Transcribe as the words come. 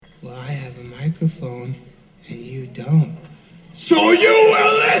Well, I have a microphone, and you don't. So you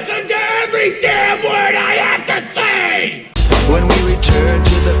will listen to every damn word I have to say! When we return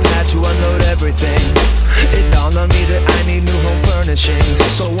to the pad to unload everything, it dawned on me that I need new home furnishings.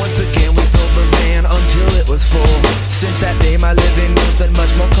 So once again we filled the van until it was full. Since that day my living room's been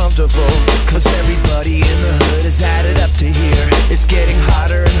much more comfortable, cause everybody in the hood has added up to here. It's getting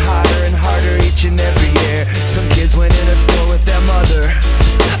hotter and hotter and harder each and every year. Some kids went in a store with their mother.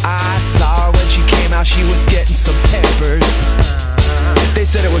 I saw her when she came out, she was getting some Pampers. They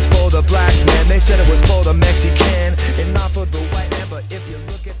said it was for the black man, they said it was for the Mexican, and not for the white man, but if you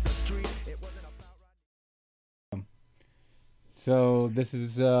look at the street, it wasn't about right. So this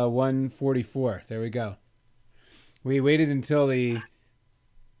is 144. There we go. We waited until the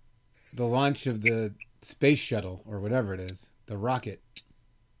launch of the space shuttle, or whatever it is, the rocket.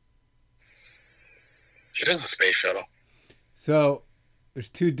 It is a space shuttle. So there's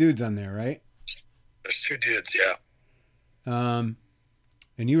two dudes on there, right? There's two dudes, yeah.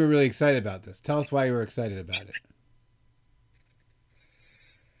 And you were really excited about this. Tell us why you were excited about it.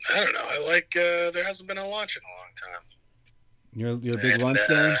 I don't know. I like, there hasn't been a launch in a long time. You're a big launch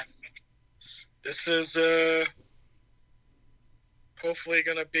guy? This is hopefully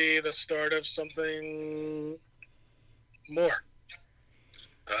going to be the start of something more.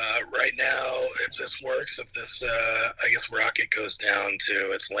 Right now, if this works, if this, I guess, rocket goes down to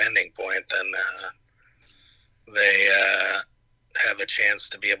its landing point, then they have a chance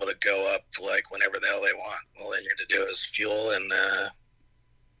to be able to go up like whenever the hell they want. All they need to do is fuel and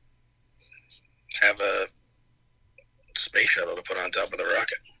have a space shuttle to put on top of the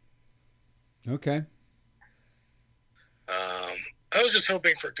rocket. Okay. I was just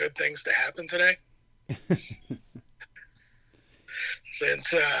hoping for good things to happen today.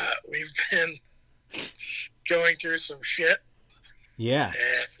 Since we've been going through some shit. Yeah.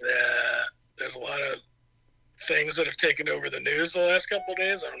 And there's a lot of things that have taken over the news the last couple of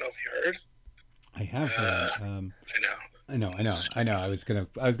days. I don't know if you heard. I have heard. I know. I was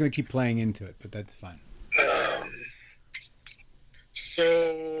gonna keep playing into it, but that's fine.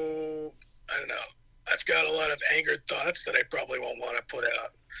 So I don't know. I've got a lot of angered thoughts that I probably won't want to put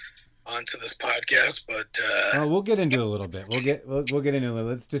out onto this podcast, but we'll get into it a little bit. We'll get into it.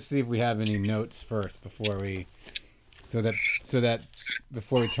 Let's just see if we have any notes first before we, so that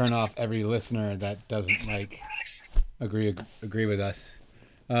before we turn off every listener that doesn't agree with us.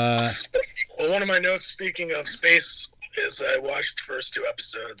 Well, one of my notes, speaking of space, is I watched the first two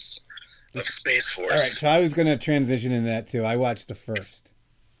episodes of Space Force. All right, so I was going to transition in that too. I watched the first.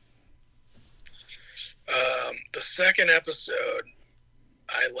 The second episode,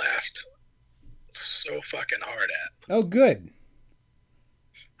 I laughed so fucking hard at. Oh, good.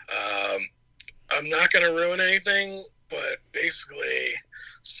 I'm not going to ruin anything, but basically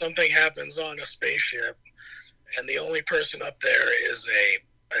something happens on a spaceship, and the only person up there is a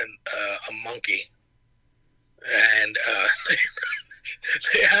monkey, and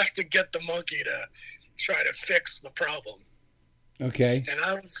they have to get the monkey to try to fix the problem. Okay. And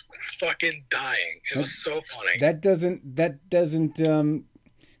I was fucking dying. It was so funny. That doesn't. To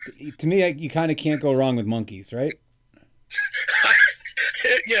me, you kind of can't go wrong with monkeys, right?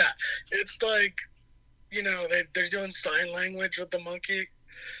 Yeah, it's like, they're doing sign language with the monkey,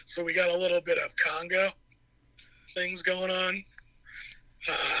 so we got a little bit of Congo things going on.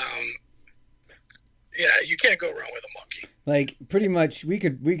 Yeah, you can't go wrong with a monkey. Like, pretty much, we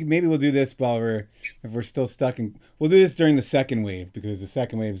could maybe we'll do this if we're still stuck we'll do this during the second wave, because the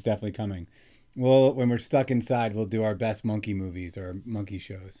second wave is definitely coming. When we're stuck inside, we'll do our best monkey movies or monkey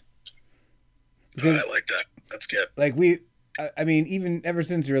shows. Because, I like that. That's good. Like, I mean, even ever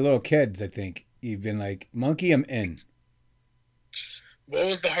since we were little kids, I think you've been like, monkey, I'm in. What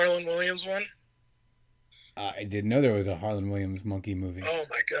was the Harlan Williams one? I didn't know there was a Harlan Williams monkey movie. Oh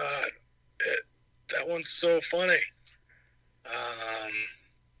my god, that one's so funny.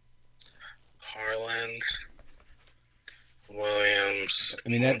 Harlan Williams. I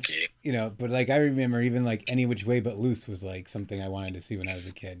mean, that's monkey. But like I remember even like Any Which Way But Loose was like something I wanted to see when I was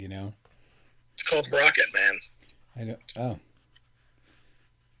a kid. It's called Rocket Man. I don't. Oh.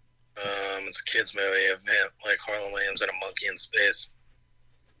 It's a kids movie of like Harlan Williams and a monkey in space.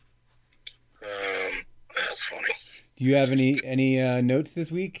 That's funny. Do you have any notes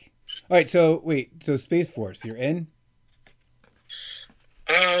this week? All right, so Space Force, you're in?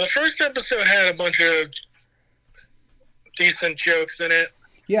 The first episode had a bunch of decent jokes in it.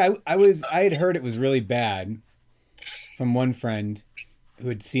 Yeah, I had heard it was really bad from one friend who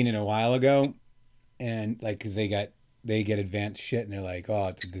had seen it a while ago, and like because they get advanced shit and they're like, oh,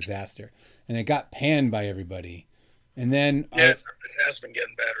 it's a disaster, and it got panned by everybody, And then it has been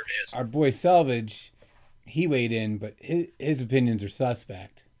getting better days. Our boy Selvage, he weighed in, but his opinions are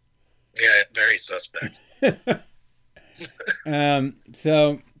suspect. Yeah, very suspect.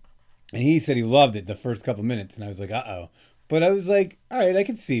 So, and he said he loved it the first couple minutes, and I was like, uh-oh. But I was like, all right, I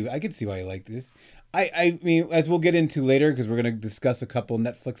could see why you like this. I mean, as we'll get into later, because we're going to discuss a couple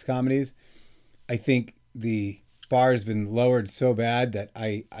Netflix comedies, I think the bar has been lowered so bad that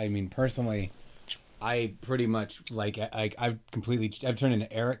I mean, personally, I pretty much like, I've turned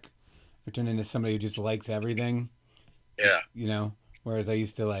into Eric. I've turned into somebody who just likes everything. Yeah. You know, whereas I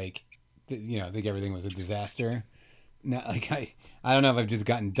used to like, think everything was a disaster. Now, like, I don't know if I've just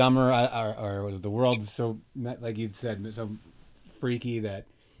gotten dumber or the world's so, like you'd said, so freaky that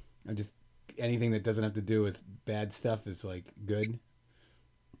I just, anything that doesn't have to do with bad stuff is like good.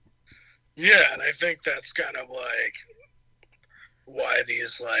 Yeah, and I think that's kind of like why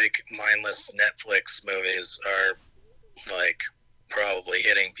these like mindless Netflix movies are like probably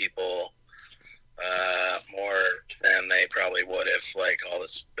hitting people more than they probably would if like all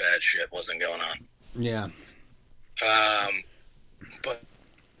this bad shit wasn't going on. Yeah. But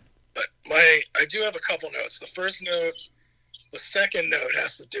I do have a couple notes. The second note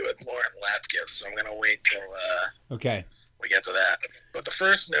has to do with Lauren Lapkus, so I'm gonna wait till okay, we get to that. But the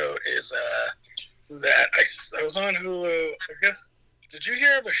first note is that I was on Hulu. I guess, did you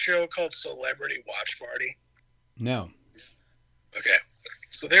hear of a show called Celebrity Watch Party? No. Okay,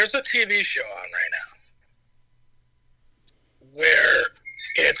 so there's a TV show on right now where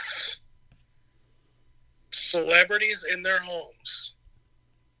it's celebrities in their homes.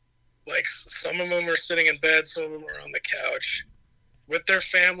 Like, some of them are sitting in bed, some of them are on the couch with their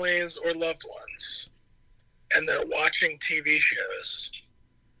families or loved ones. And they're watching TV shows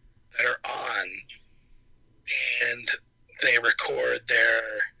that are on, and they record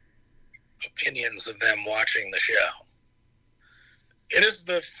their opinions of them watching the show. It is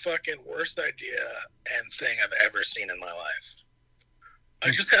the fucking worst idea and thing I've ever seen in my life.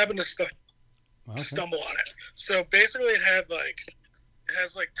 I just happened to stumble on it. So basically it has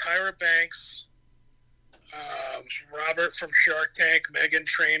like Tyra Banks, Robert from Shark Tank, Meghan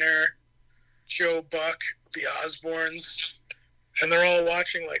Trainor, Joe Buck, the Osbournes, and they're all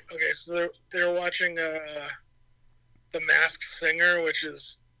watching so they're watching The Masked Singer, which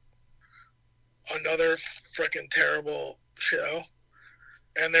is another freaking terrible show,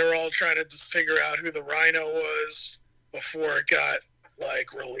 and they were all trying to figure out who the Rhino was before it got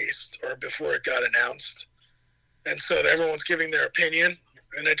like released or before it got announced. And so everyone's giving their opinion,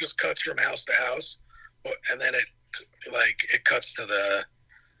 and it just cuts from house to house, and then it cuts to the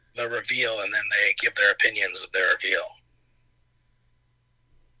reveal, and then they give their opinions of their reveal.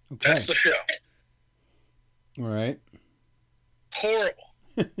 Okay. That's the show. All right. Horrible.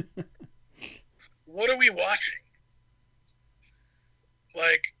 What are we watching?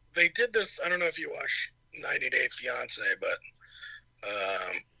 Like, they did this, I don't know if you watch 90 Day Fiancé, but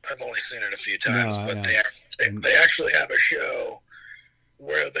I've only seen it a few times, no, but they actually have a show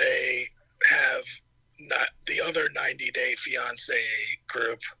where they have not the other 90 Day Fiancé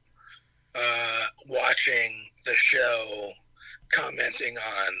group watching the show, commenting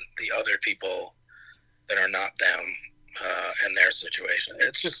on the other people that are not them and their situation.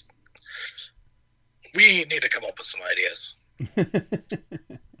 It's just, we need to come up with some ideas.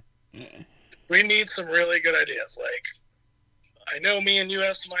 We need some really good ideas. Like, I know me and you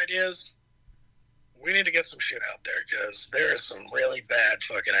have some ideas. We need to get some shit out there, because there are some really bad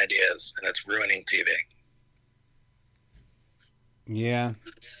fucking ideas, and it's ruining TV. Yeah.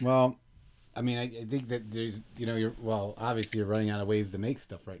 Well, I mean, I think that there's, obviously you're running out of ways to make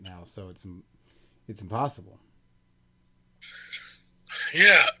stuff right now, so it's impossible.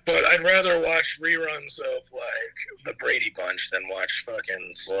 Yeah, but I'd rather watch reruns of, like, the Brady Bunch than watch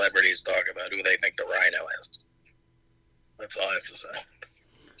fucking celebrities talk about who they think the Rhino is. That's all I have to say.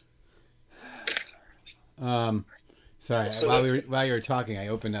 Sorry. While you were talking, I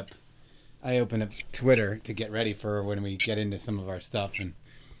opened up Twitter to get ready for when we get into some of our stuff, and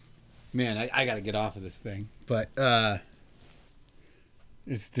man, I got to get off of this thing. But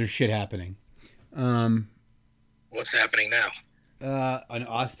there's shit happening. What's happening now? In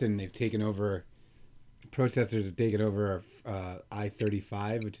Austin, they've taken over. Protesters have taken over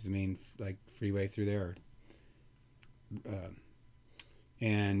I-35, which is the main like freeway through there.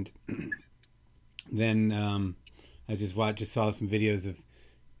 And then I just saw some videos of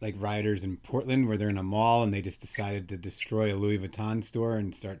like rioters in Portland where they're in a mall and they just decided to destroy a Louis Vuitton store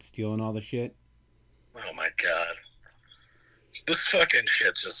and start stealing all the shit. Oh my god, this fucking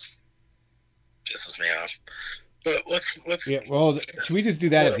shit just pisses me off. But let's Yeah, well, should we just do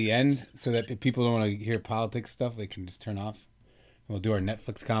that at the end so that if people don't want to hear politics stuff, they can just turn off? We'll do our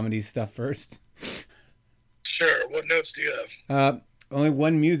Netflix comedy stuff first. Sure. What notes do you have? Only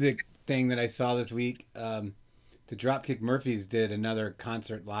one music thing that I saw this week. The Dropkick Murphys did another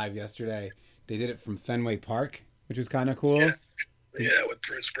concert live yesterday. They did it from Fenway Park, which was kind of cool. Yeah, with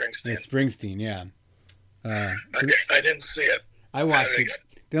Bruce Springsteen. Yeah, Springsteen, yeah. I didn't see it. I watched it.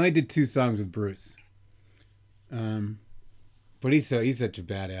 They only did 2 songs with Bruce. But he's such a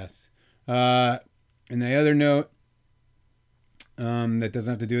badass. And the other note that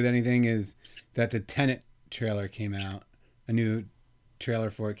doesn't have to do with anything is that the Tenet trailer came out. A new trailer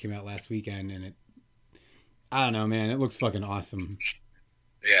for it came out last weekend, and I don't know, man, it looks fucking awesome.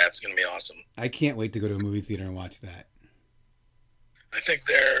 Yeah, it's gonna be awesome. I can't wait to go to a movie theater and watch that. I think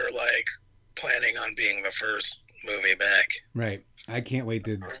they're like planning on being the first movie back. Right. I can't wait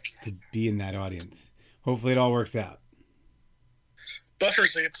to be in that audience. Hopefully it all works out. Buffer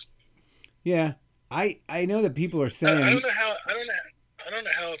seats. Yeah. I know that people are saying I don't know how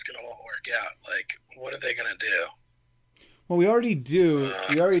it's gonna all work out. Like, what are they gonna do? Well, we already do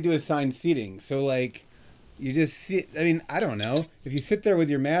assigned seating. So like you just sit, I mean, I don't know. If you sit there with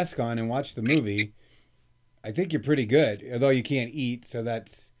your mask on and watch the movie, I think you're pretty good. Although you can't eat, so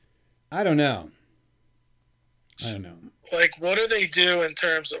that's, I don't know. Like, what do they do in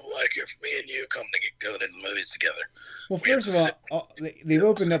terms of, like, if me and you come to go to the movies together? Well, first of all, they've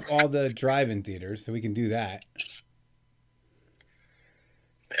opened up all the drive-in theaters, so we can do that.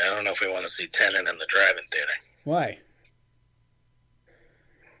 Yeah, I don't know if we want to see Tenet in the drive-in theater. Why?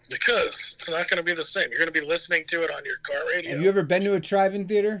 Because it's not going to be the same. You're going to be listening to it on your car radio. Have you ever been to a drive-in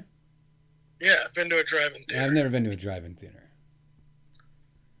theater? Yeah, I've been to a drive-in theater. I've never been to a drive-in theater.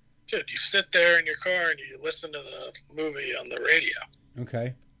 Dude, you sit there in your car and you listen to the movie on the radio.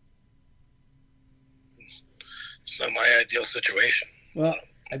 Okay. It's not my ideal situation. Well,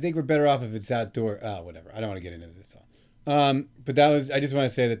 I think we're better off if it's outdoor. Oh, whatever. I don't want to get into this all. But I just want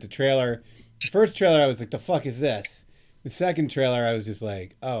to say that the first trailer, I was like, the fuck is this? The second trailer, I was just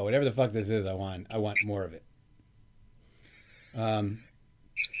like, oh, whatever the fuck this is, I want more of it. You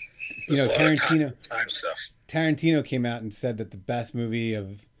know, Tarantino came out and said that the best movie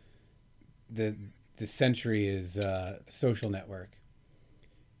of the century is Social Network,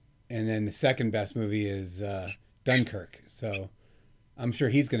 and then the second best movie is Dunkirk. So I'm sure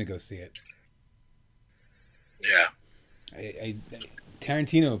he's going to go see it. Yeah.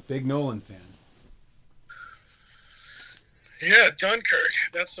 Tarantino, big Nolan fan. Yeah, Dunkirk.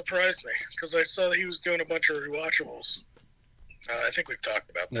 That surprised me because I saw that he was doing a bunch of rewatchables. I think we've talked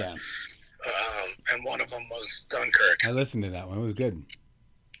about that. Yeah. And one of them was Dunkirk. I listened to that one. It was good.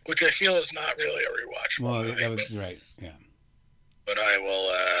 Which I feel is not really a rewatchable. Well, movie, that was right. Yeah. But I will,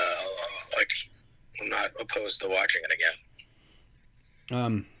 I'm not opposed to watching it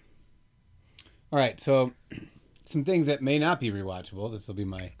again. All right. So, some things that may not be rewatchable. This will be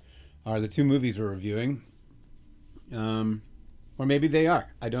are the 2 movies we're reviewing. Or maybe they are.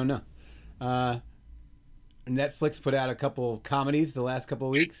 I don't know. Netflix put out a couple comedies the last couple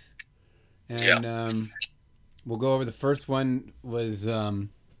of weeks, and we'll go over the first one. Was The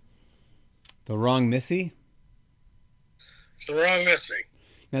Wrong Missy. The Wrong Missy.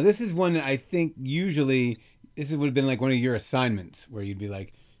 Now this is one that I think usually this would have been like one of your assignments where you'd be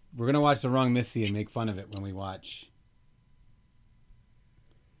like, we're gonna watch The Wrong Missy and make fun of it when we watch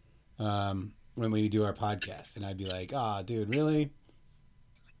when we do our podcast, and I'd be like, "Ah, dude, really?"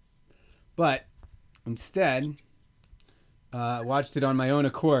 But instead, watched it on my own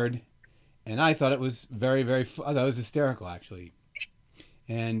accord, and I thought it was very, very. I thought it was hysterical, actually,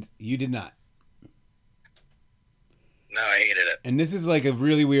 and you did not. No, I hated it. And this is like a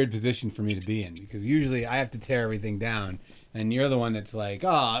really weird position for me to be in because usually I have to tear everything down, and you're the one that's like,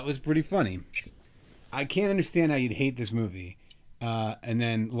 "Oh, it was pretty funny." I can't understand how you'd hate this movie. And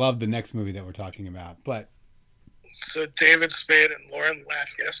then love the next movie that we're talking about. But so David Spade and Lauren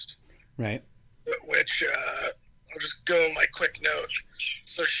Lapkus, right? Which I'll just go in my quick note.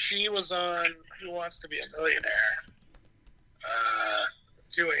 So she was on Who Wants to Be a Millionaire,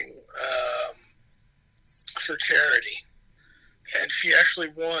 doing for charity, and she actually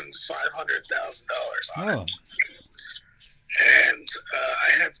won $500,000 on it. And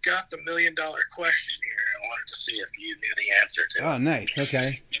I have got the $1 million question here. I wanted to see if you knew the answer to it. Oh, nice.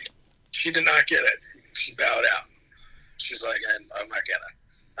 Okay. She did not get it. She bowed out. She's like, I'm not getting it.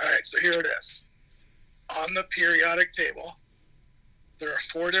 All right, so here it is. On the periodic table, there are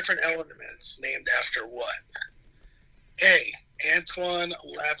 4 different elements named after what? A, Antoine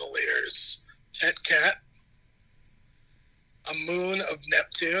Lavaliere's pet cat, a moon of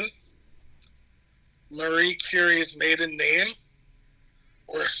Neptune, Marie Curie's maiden name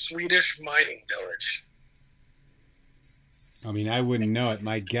or Swedish mining village? I mean, I wouldn't know it.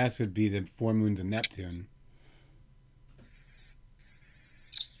 My guess would be the Four Moons of Neptune.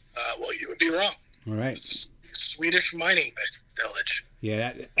 Well, you would be wrong. All right. It's Swedish mining village.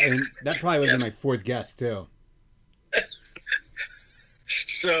 Yeah, that probably would have been my fourth guess, too.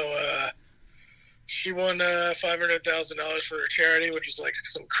 So, she won $500,000 for her charity, which is like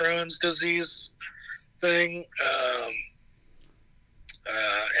some Crohn's disease thing.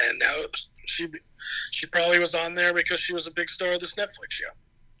 And now she probably was on there because she was a big star of this Netflix show.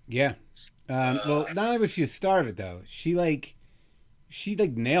 Yeah. Well, not only was she a star of it, though, she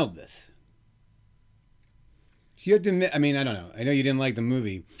nailed this. She had to admit, I mean, I don't know. I know you didn't like the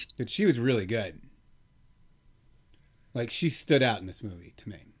movie, but she was really good. Like, she stood out in this movie to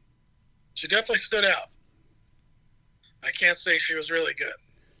me. She definitely stood out. I can't say she was really good.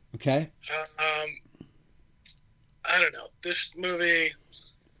 Okay. I don't know. This movie,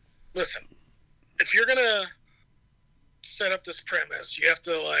 listen, if you're going to set up this premise, you have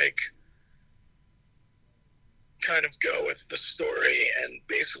to, like, kind of go with the story and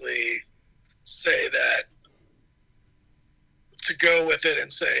basically say that, to go with it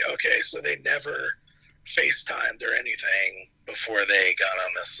and say, okay, so they never FaceTimed or anything before they got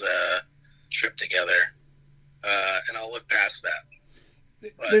on this trip together. And I'll look past that.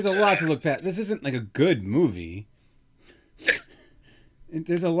 But, there's a lot to look past. This isn't like a good movie.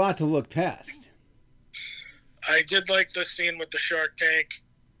 There's a lot to look past. I did like the scene with the Shark Tank.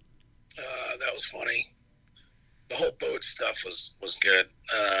 That was funny. The whole boat stuff was good.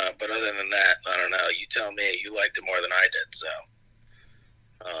 But other than that, I don't know. You tell me. You liked it more than I did, so.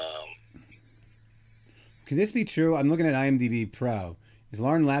 Could this be true? I'm looking at IMDb Pro. Is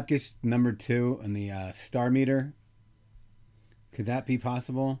Lauren Lapkus number 2 on the star meter? Could that be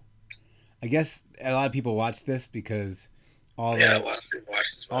possible? I guess a lot of people watch this because a lot of people watch this movie.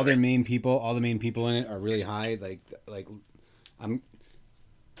 all the main people in it are really high. Like I'll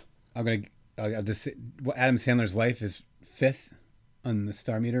just say, Adam Sandler's wife is 5th on the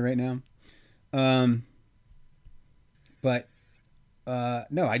star meter right now. But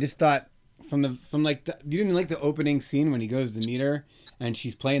no, I just thought you didn't like the opening scene when he goes to meet her and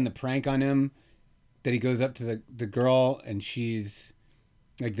she's playing the prank on him, that he goes up to the girl and she's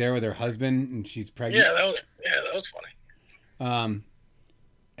like there with her husband and she's pregnant. Yeah, that was funny.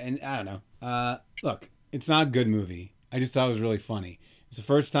 And I don't know. Look, it's not a good movie. I just thought it was really funny. It's the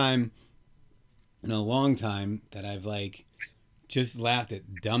first time in a long time that I've like just laughed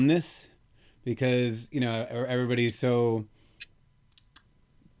at dumbness, because everybody's so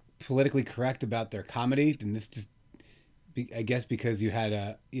politically correct about their comedy, and this just I guess because you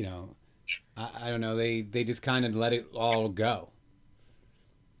had I don't know, they just kind of let it all go,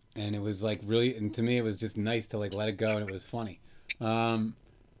 and it was like really, and to me it was just nice to like let it go, and it was funny.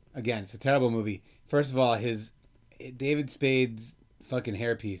 Again, it's a terrible movie. First of all, David Spade's fucking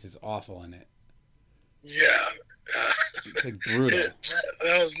hairpiece is awful in it. Yeah. It's like brutal.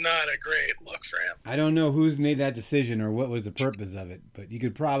 That was not a great look for him. I don't know who's made that decision or what was the purpose of it, but you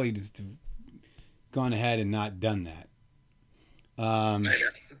could probably just have gone ahead and not done that.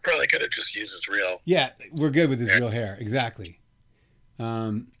 Probably could have just used his real. Yeah, we're good with his real hair. Exactly.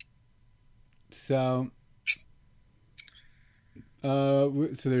 So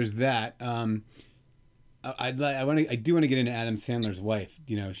there's that. I do want to get into Adam Sandler's wife.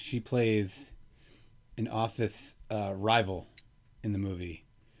 She plays an office rival in the movie,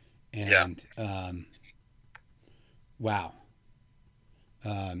 and wow,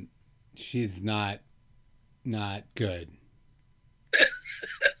 she's not good.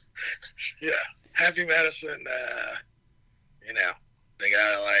 Yeah, Happy Madison. They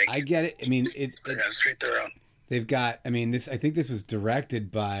gotta like. I get it. I mean, they gotta treat their own. They've got. I mean, this. I think this was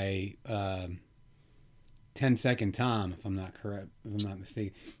directed by 10 Second Tom, if I'm not correct, if I'm not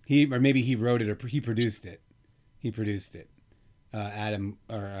mistaken. Maybe he wrote it or he produced it. Adam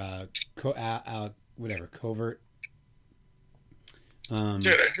or whatever, Covert. Dude, I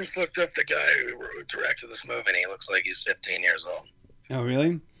just looked up the guy who directed this movie, and he looks like he's 15 years old. Oh,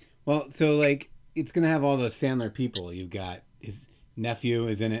 really? Well, so like it's gonna have all those Sandler people. You've got his nephew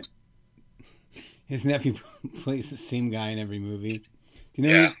is in it. His nephew plays the same guy in every movie. Do you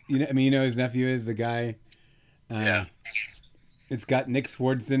know? Yeah. His nephew is the guy. Yeah. It's got Nick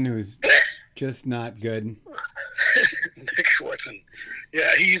Swardson, who's just not good. Nick Swardson.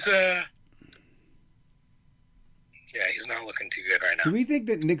 Yeah, he's not looking too good right now. Do we think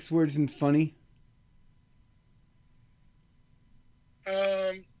that Nick Swardson's funny?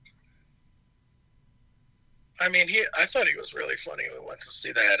 I mean, I thought he was really funny when we went to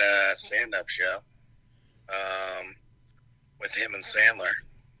see that stand-up show. with him and Sandler.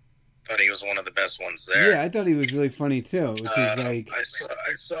 Thought he was one of the best ones there. Yeah, I thought he was really funny too. Which is like I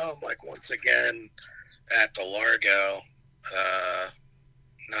saw him like once again at the Largo,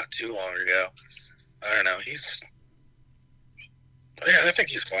 not too long ago. I don't know. I think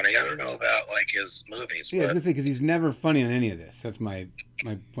he's funny. I don't know about like his movies. Yeah, because he's never funny on any of this. That's my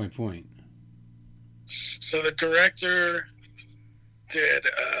point. So the director did.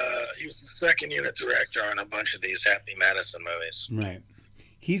 He was the second unit director on a bunch of these Happy Madison movies. Right.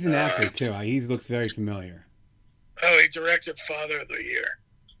 He's an actor too. He looks very familiar. Oh, he directed Father of the Year.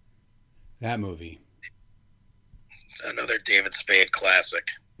 That movie. Another David Spade classic.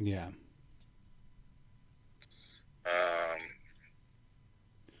 Yeah.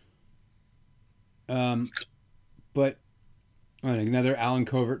 But another Alan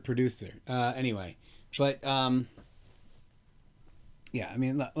Covert producer. Anyway, but yeah. I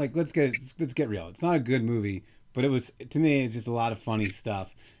mean, like let's get real. It's not a good movie, but it was, to me, it's just a lot of funny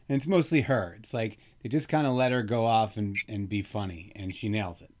stuff, and it's mostly her. It's like they just kind of let her go off and be funny, and she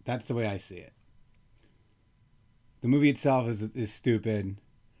nails it. That's the way I see it. The movie itself is stupid,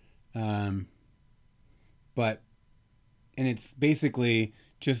 but it's basically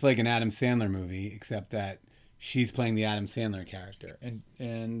just like an Adam Sandler movie, except that she's playing the Adam Sandler character,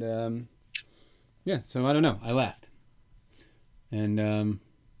 and yeah. So I don't know. I laughed, and I'm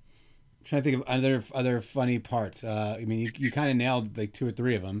trying to think of other funny parts. I mean, you kind of nailed like 2 or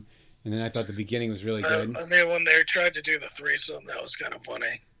 3 of them, and then I thought the beginning was really good. I mean, when they tried to do the threesome, that was kind of funny.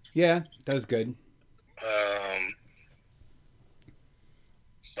 Yeah, that was good.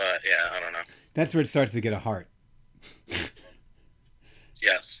 But yeah, I don't know. That's where it starts to get a heart.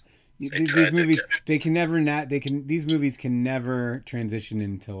 Yes. These movies, these movies can never transition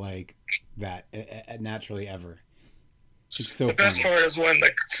into like that naturally ever. It's so the best funny. part is when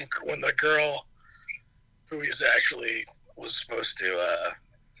the girl who he's actually was supposed to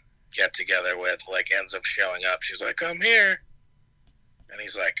get together with like ends up showing up. She's like, "I'm here," and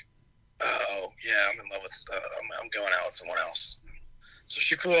he's like, "Oh yeah, I'm in love with. I'm going out with someone else." So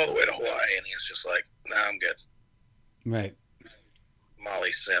she flew all the way to Hawaii, and he's just like, "Nah, I'm good." Right.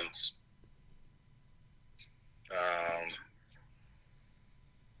 Molly Sims. I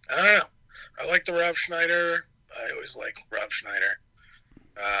don't know. I like the Rob Schneider. I always like Rob Schneider.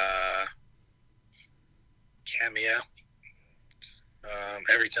 Cameo.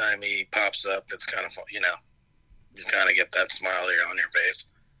 Every time he pops up, it's kind of fun. You know, you kind of get that smile here on your face.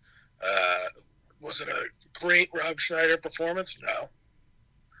 Was it a great Rob Schneider performance? No.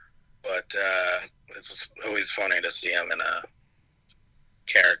 But it's always funny to see him in a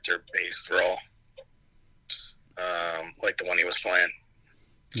character-based role, like the one he was playing.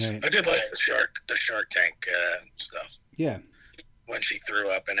 Right. I did like the Shark Tank stuff. Yeah. When she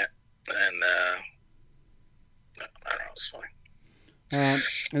threw up in it, and I don't know, it's funny.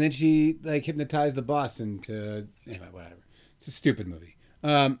 And then she like hypnotized the boss into anyway, whatever. It's a stupid movie.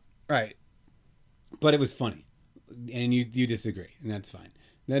 Right. But it was funny, and you disagree, and that's fine.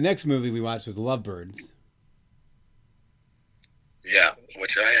 The next movie we watched was Lovebirds. Yeah,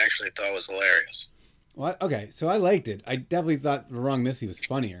 which I actually thought was hilarious. Well, okay, so I liked it. I definitely thought The Wrong Missy was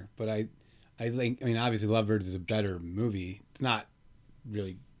funnier, but I think, I mean, obviously Lovebirds is a better movie. It's not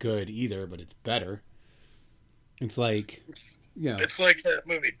really good either, but it's better. It's like, you know. It's like that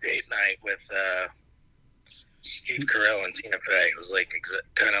movie Date Night with Steve Carell and Tina Fey. It was like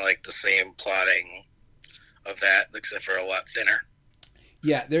kind of like the same plotting of that, except for a lot thinner.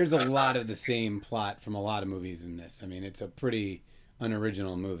 Yeah, there's a lot of the same plot from a lot of movies in this. I mean, it's a pretty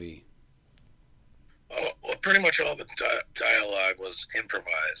unoriginal movie. Well, pretty much all the dialogue was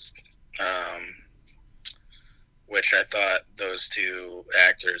improvised, which I thought those 2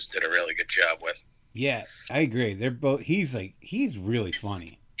 actors did a really good job with. Yeah, I agree. They're both. He's really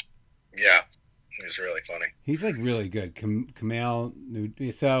funny. Yeah, he's really funny. He's like really good. Kamal.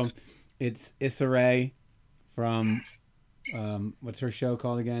 So, it's Issa Rae from what's her show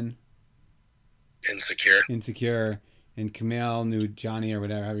called again? Insecure, and Kamal Johnny or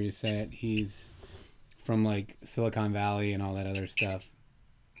whatever, however you say it. He's from like Silicon Valley and all that other stuff.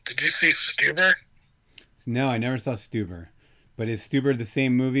 Did you see Stuber? No, I never saw Stuber. But is Stuber the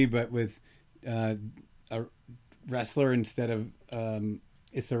same movie but with a wrestler instead of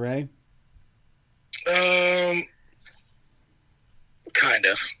Issa Rae? Kind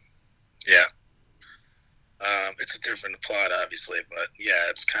of. Yeah. It's a different plot, obviously, but yeah,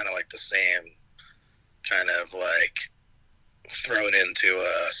 it's kind of like the same kind of like thrown into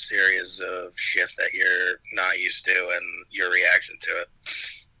a series of shit that you're not used to and your reaction to it.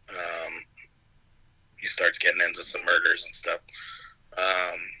 He starts getting into some murders and stuff.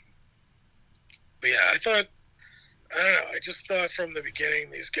 But yeah, I don't know, I just thought from the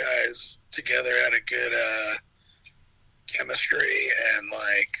beginning these guys together had a good chemistry, and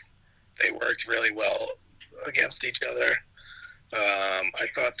like they worked really well against each other. I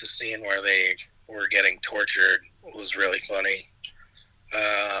thought the scene where they were getting tortured was really funny.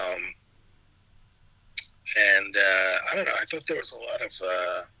 And I don't know, I thought there was a lot of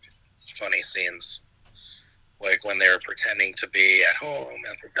funny scenes, like when they were pretending to be at home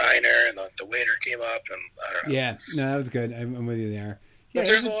at the diner and the waiter came up, and I don't know. Yeah, no, that was good. I'm with you there. But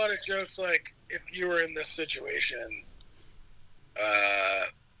there's a lot of jokes, like if you were in this situation,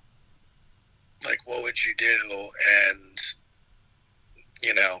 like what would you do? And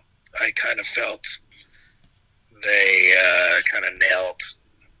you know, I kind of felt they kind of nailed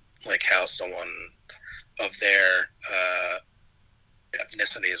like how someone of their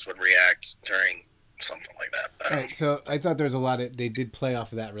ethnicities would react during something like that. Right, so I thought there was a lot of, they did play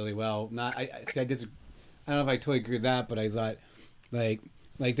off of that really well. I don't know if I totally agree with that, but I thought like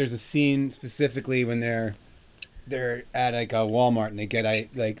there's a scene specifically when they're at like a Walmart and they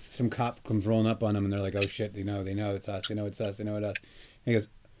get like some cop comes rolling up on them and they're like, oh shit, they know it's us, they know it's us. And he goes,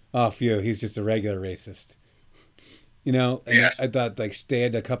 oh phew, he's just a regular racist. You know, and I thought like they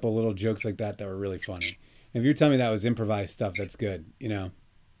had a couple little jokes like that were really funny. If you're telling me that was improvised stuff, that's good, you know.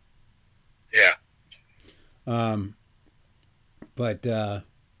 Yeah. But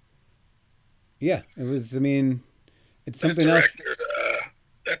yeah, it was. I mean, it's something else.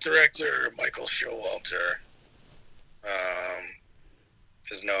 That director, Michael Showalter,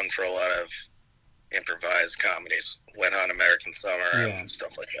 is known for a lot of improvised comedies. Went on American Summer and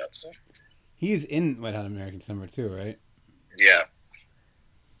stuff like that. So he's in Wet Hot American Summer too, right? Yeah.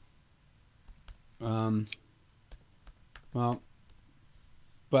 Well,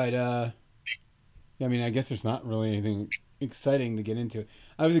 but I mean, I guess there's not really anything exciting to get into.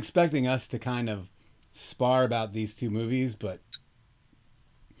 I was expecting us to kind of spar about these two movies, but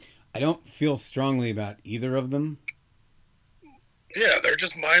I don't feel strongly about either of them. Yeah, they're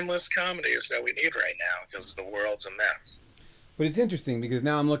just mindless comedies that we need right now because the world's a mess. But it's interesting because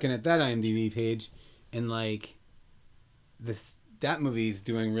now I'm looking at that IMDb page, and like that movie's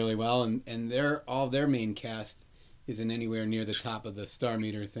doing really well, and all their main cast isn't anywhere near the top of the star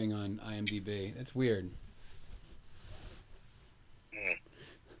meter thing on IMDb. That's weird.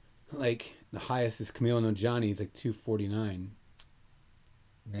 Like the highest is Camille Nanjiani. He's like 249.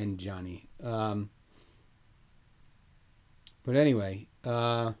 Then Johnny. But anyway,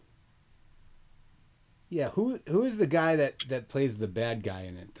 yeah. Who is the guy that plays the bad guy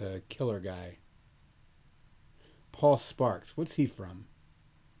in it? The killer guy. Paul Sparks. What's he from?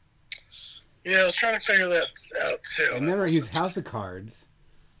 Yeah, I was trying to figure that out too. I remember he was House of Cards.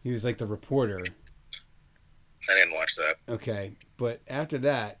 He was like the reporter. I didn't watch that. Okay, but after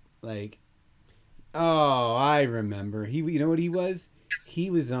that, like, oh, I remember. You know what he was? He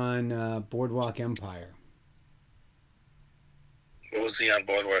was on Boardwalk Empire. What was he on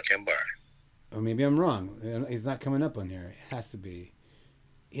Boardwalk Empire? Oh, maybe I'm wrong. He's not coming up on there. It has to be.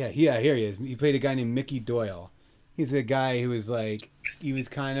 Yeah, here he is. He played a guy named Mickey Doyle. He's a guy who was like, he was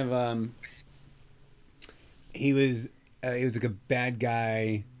kind of, he was like a bad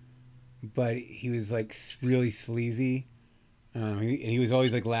guy, but he was like really sleazy. He was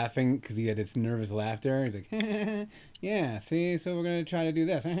always like laughing because he had this nervous laughter. He's like, yeah, see, so we're going to try to do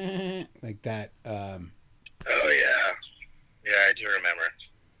this. Like that. Oh, yeah. Yeah, I do remember.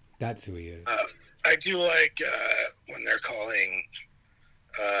 That's who he is. I do like when they're calling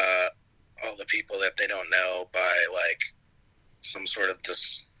all the people that they don't know by like some sort of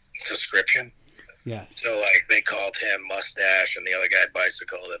description. Yes. So like they called him Mustache and the other guy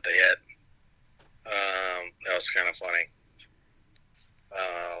Bicycle that they had. That was kind of funny.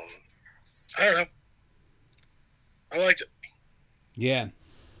 I don't know. I liked it. Yeah.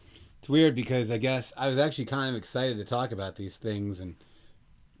 It's weird because I guess I was actually kind of excited to talk about these things, and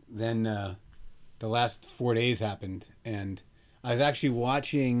then the last 4 days happened, and I was actually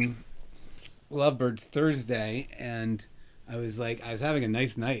watching Lovebirds Thursday, and I was having a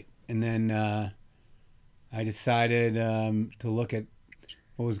nice night, and then I decided to look at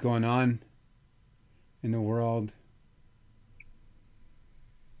what was going on in the world,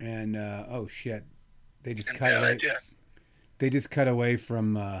 and oh shit, they just cut away. They just cut away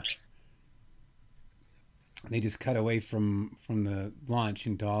from. They just cut away from the launch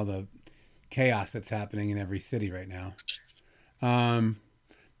into all the chaos that's happening in every city right now.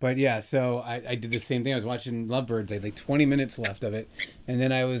 But yeah, so I did the same thing. I was watching Lovebirds. I had like 20 minutes left of it, and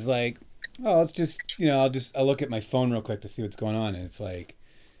then I was like, "Oh, let's just I'll look at my phone real quick to see what's going on." And it's like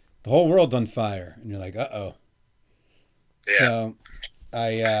the whole world's on fire, and you're like, "Uh oh." Yeah. So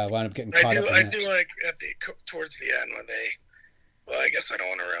I wound up getting I caught do. up in I that. do like towards the end when they. Well, I guess I don't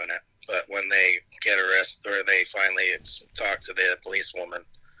want to ruin it, but when they get arrested or they finally talk to the police woman,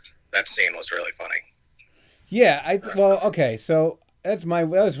 that scene was really funny. Yeah, okay, so that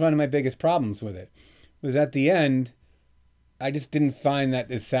was one of my biggest problems with it. Was at the end, I just didn't find that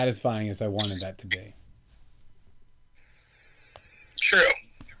as satisfying as I wanted that to be. True.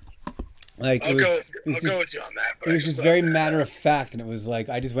 Like I'll go with you on that. But it was just very matter of fact, and it was like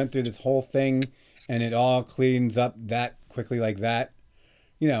I just went through this whole thing, and it all cleans up that quickly like that,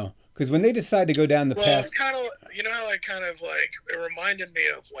 you know. Because when they decide to go down the path, it's kind of how I kind of like it reminded me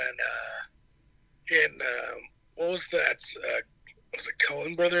of when what was that? Was it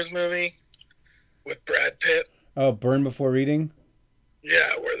Coen Brothers movie with Brad Pitt? Oh, Burn Before Reading. Yeah,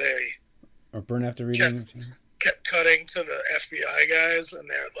 where they or Burn After Reading. Kept cutting to the FBI guys, and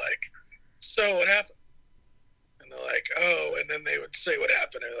they're like, "So what happened?" And they're like, "Oh," and then they would say what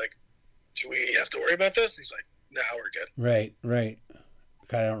happened. They're like, "Do we have to worry about this?" He's like, "No, we're good." Right.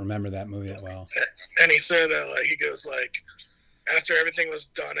 I don't remember that movie that well. And he said, he goes like, after everything was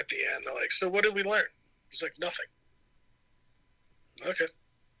done at the end, they're like, "So what did we learn?" He's like, "Nothing." Okay.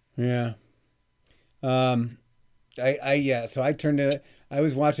 Yeah. So I turned it. I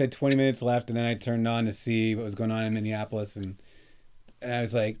was watching 20 minutes left, and then I turned on to see what was going on in Minneapolis, and I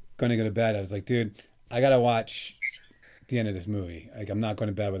was like going to go to bed. I was like, dude, I gotta watch the end of this movie. Like, I'm not going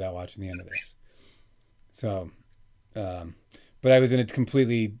to bed without watching the end of this. So, but I was in a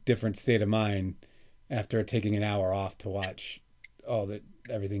completely different state of mind after taking an hour off to watch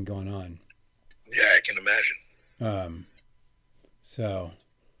everything going on. Yeah, I can imagine. So,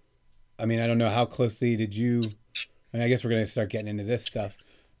 I mean, I don't know how closely did you. I mean, I guess we're going to start getting into this stuff.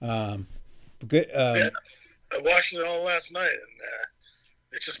 But good. Yeah, I watched it all last night, and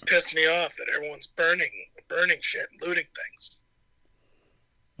it just pissed me off that everyone's burning shit and looting things.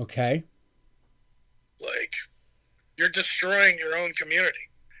 Okay. Like, you're destroying your own community.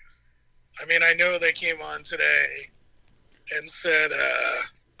 I mean, I know they came on today and said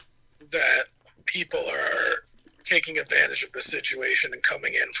that people are taking advantage of the situation and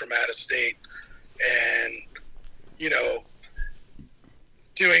coming in from out of state and,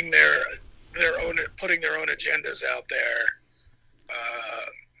 doing their own, putting their own agendas out there.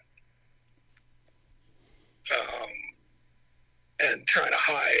 And trying to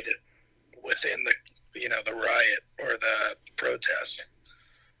hide within the riot or the protest.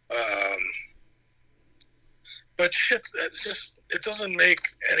 But shit, it doesn't make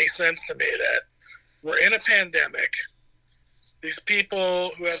any sense to me that we're in a pandemic. These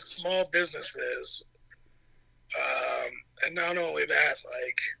people who have small businesses, and not only that,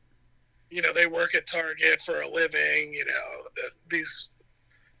 they work at Target for a living, these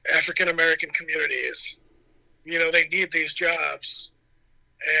African American communities, they need these jobs.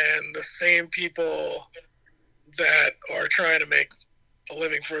 And the same people that are trying to make a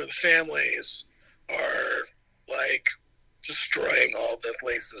living for the families are destroying all the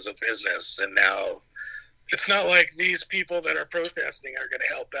places of business. And now it's not like these people that are protesting are going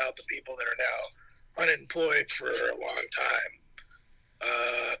to help out the people that are now unemployed for a long time.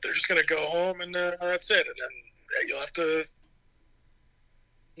 They're just going to go home and that's it. And then you'll have to,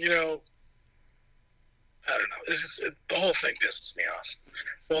 I don't know. The whole thing pisses me off.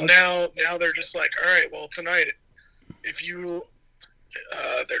 Well, now they're just like, all right, well, tonight, if you,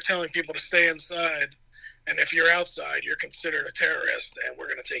 they're telling people to stay inside, and if you're outside, you're considered a terrorist, and we're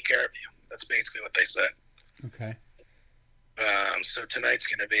going to take care of you. That's basically what they said. Okay. So tonight's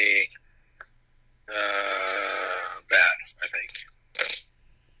going to be bad, I think.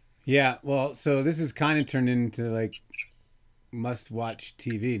 Yeah, well, so this has kind of turned into must-watch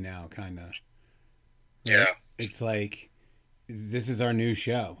TV now, kind of. Yeah. It's like, this is our new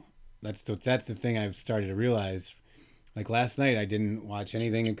show. That's the thing I've started to realize. Like last night, I didn't watch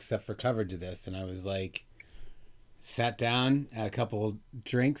anything except for coverage of this, and I was sat down, had a couple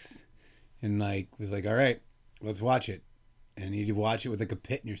drinks, and was like, all right, let's watch it. And you watch it with a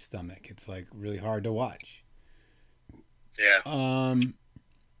pit in your stomach. It's really hard to watch. Yeah.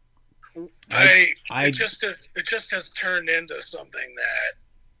 It just has turned into something that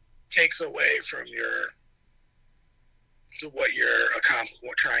takes away from what you're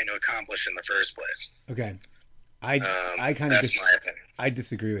trying to accomplish in the first place. Okay. I kind of that's my opinion. I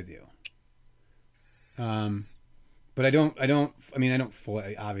disagree with you. But I don't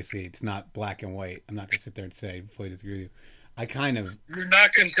fully, obviously it's not black and white. I'm not going to sit there and say I fully disagree with you. You're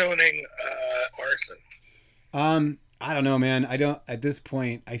not condoning arson. I don't know, man. At this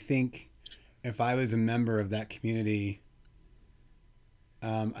point, I think if I was a member of that community,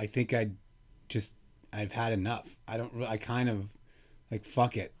 I think I've had enough. like,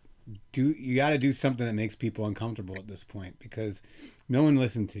 fuck it. You got to do something that makes people uncomfortable at this point, because no one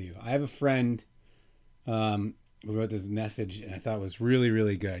listened to you. I have a friend who wrote this message, and I thought it was really,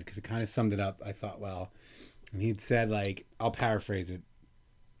 really good because it kind of summed it up. I thought, well, and he'd said, like, I'll paraphrase it.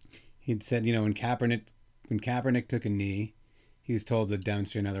 He'd said, you know, when Kaepernick took a knee, he was told to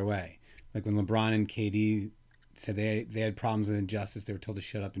demonstrate another way. Like when LeBron and KD said they had problems with injustice, they were told to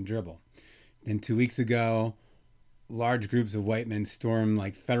shut up and dribble. Then 2 weeks ago, large groups of white men stormed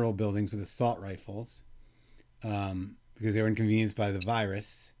like federal buildings with assault rifles because they were inconvenienced by the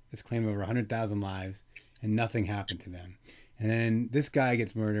virus. It's claimed over 100,000 lives, and nothing happened to them. And then this guy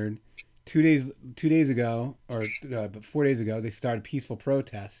gets murdered. 2 days ago, or 4 days ago, they started peaceful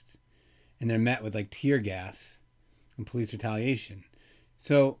protests, and they're met with like tear gas and police retaliation.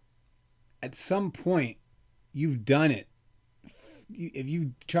 So at some point, you've done it. If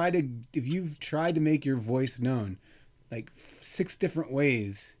you've tried to make your voice known, like 6 different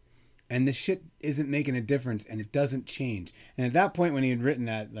ways, and the shit isn't making a difference, and it doesn't change. And at that point, when he had written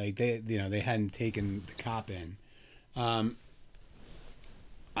that, like they hadn't taken the cop in.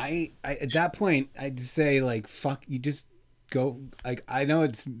 I at that point I'd say, like, fuck, you just go, like, I know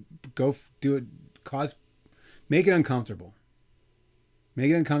it's go do it, make it uncomfortable.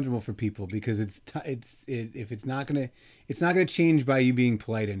 Make it uncomfortable for people, because if it's not gonna change by you being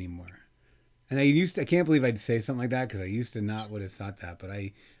polite anymore. And I can't believe I'd say something like that, because I used to not would have thought that, but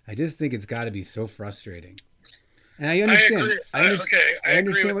I just think it's got to be so frustrating. And I understand. I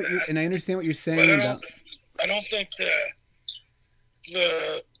understand what you're saying. But I don't think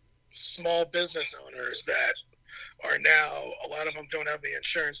the small business owners that are now, a lot of them don't have the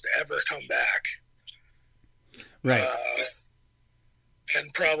insurance to ever come back. Right.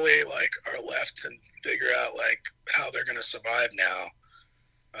 And probably like are left and figure out like how they're going to survive now.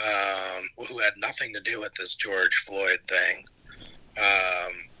 Who had nothing to do with this George Floyd thing,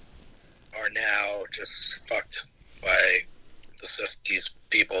 are now just fucked by these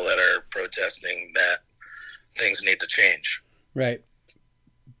people that are protesting that things need to change. Right.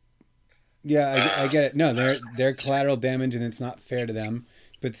 Yeah, I get it. No, they're collateral damage, and it's not fair to them.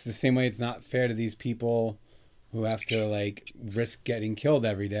 But it's the same way it's not fair to these people who have to, like, risk getting killed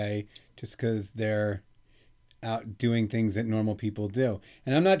every day just because they're out doing things that normal people do.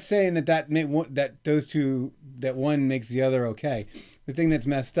 And I'm not saying that one makes the other okay. The thing that's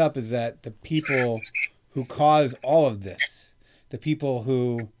messed up is that the people who cause all of this, the people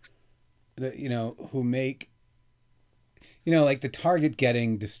who make, like the Target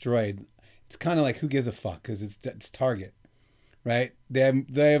getting destroyed, it's kind of like, who gives a fuck, because it's Target, right? They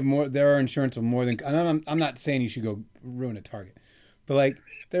have more. Their insurance will more than. And I'm not saying you should go ruin a Target, but like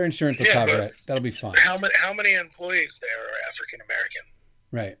their insurance will cover it. That'll be fine. How many employees there are African American?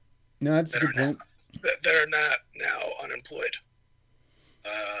 Right. No, that's a good point. That are not now unemployed.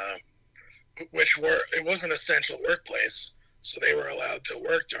 It was an essential workplace, so they were allowed to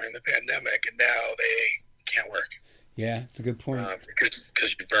work during the pandemic, and now they can't work. Yeah, it's a good point. Because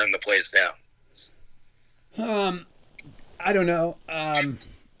you burned the place down. I don't know.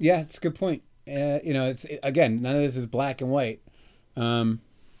 Yeah, it's a good point. It's again, none of this is black and white. But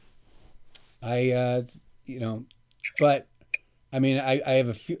I mean, I have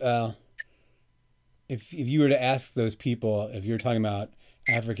a few. If you were to ask those people, if you're talking about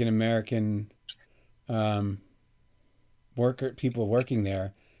African American people working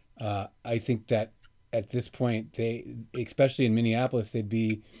there, I think that at this point, especially in Minneapolis, they'd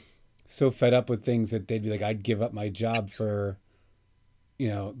be so fed up with things that they'd be like, I'd give up my job for,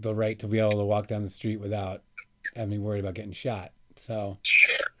 the right to be able to walk down the street without having to be worried about getting shot. So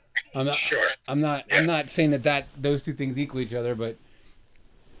I'm not saying that those two things equal each other, but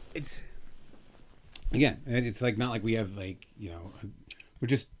it's like not like we have like, we're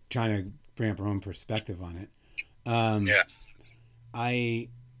just trying to bring up our own perspective on it.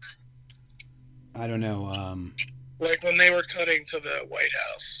 I don't know. Like when they were cutting to the White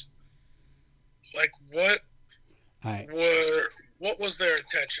House, like what was their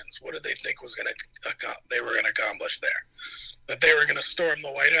intentions? What did they think they were going to accomplish there? That they were going to storm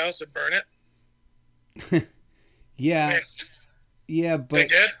the White House and burn it? Yeah. Yeah, but they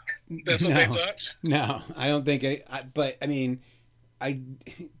did? That's what they thought? No, I don't think but I mean,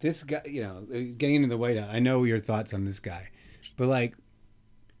 this guy, getting into the White House, I know your thoughts on this guy, but like,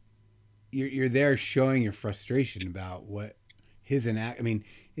 you're there showing your frustration about what his I mean,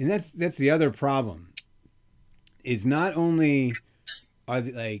 and that's the other problem. Is not only are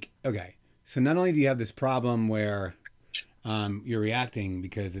they like, okay, so not only do you have this problem where you're reacting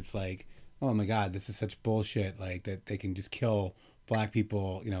because it's like, oh my God, this is such bullshit, like that they can just kill black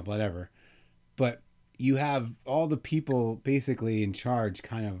people, whatever. But you have all the people basically in charge,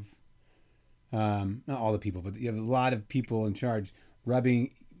 kind of. Not all the people, but you have a lot of people in charge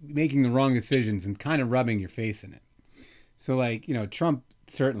making the wrong decisions and kind of rubbing your face in it. So, like, you know, Trump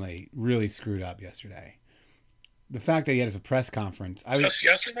certainly really screwed up yesterday. The fact that he had a press conference, just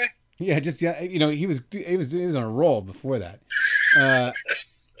yesterday. Yeah, you know, he was on a roll before that.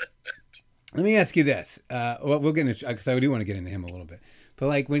 Let me ask you this. Well, we'll get into, because I do want to get into him a little bit. But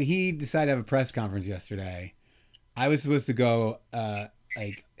like when he decided to have a press conference yesterday, I was supposed to go.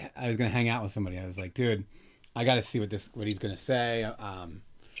 Like I was gonna hang out with somebody. I was like, dude, I got to see what he's gonna say.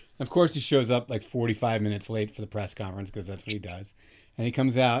 Of course, he shows up like 45 minutes late for the press conference because that's what he does. And he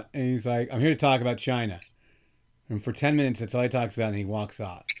comes out and he's like, I'm here to talk about China. And for 10 minutes, that's all he talks about, and he walks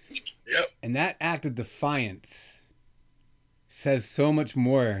off. Yep. And that act of defiance says so much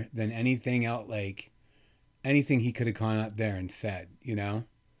more than anything else, like anything he could have gone out there and said, you know?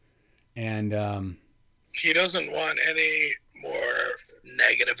 And he doesn't want any more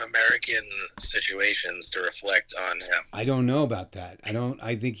negative American situations to reflect on him. I don't know about that.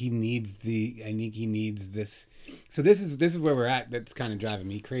 I think he needs this. So this is where we're at. That's kind of driving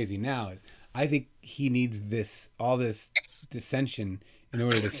me crazy now. Is I think he needs all this dissension in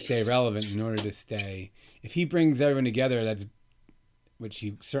order to stay relevant, in order to stay. If he brings everyone together, which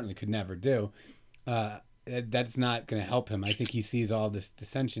he certainly could never do. That's not going to help him. I think he sees all this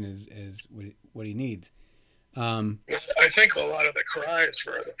dissension as what he needs. I think a lot of the cries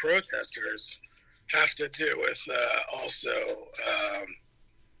for the protesters have to do with also,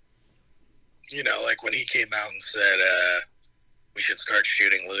 you know, like when he came out and said we should start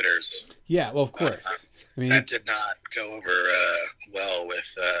shooting looters. Yeah, well, of course. I mean, that did not go over well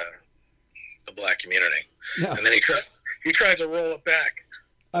with the black community. No. And then he tried to roll it back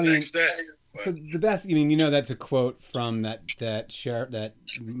the next day. So the best, I mean, you know, that's a quote from that sheriff, that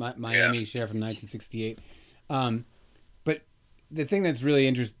Miami sheriff from 1968. But the thing that's really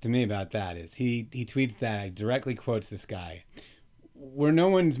interesting to me about that is he tweets that, he directly quotes this guy, where no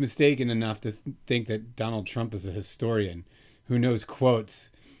one's mistaken enough to think that Donald Trump is a historian who knows quotes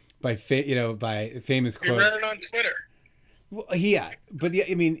by famous quotes. You read it on Twitter. Well, yeah, but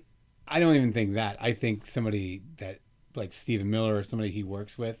I mean, I don't even think that. I think somebody that like Stephen Miller or somebody he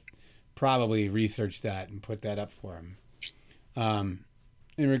works with probably researched that and put that up for him. And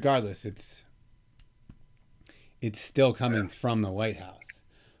regardless, it's still coming from the White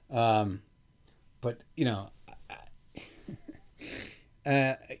House. But you know,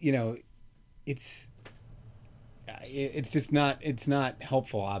 it's just not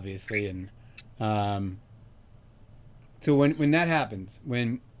helpful, obviously. And so when that happens,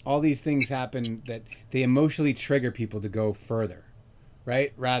 when all these things happen, that they emotionally trigger people to go further,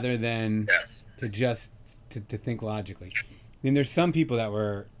 right? Rather than to just to think logically. I mean, there's some people that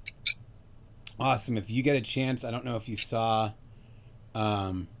were awesome. If you get a chance, I don't know if you saw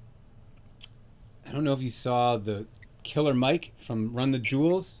the Killer Mike from Run the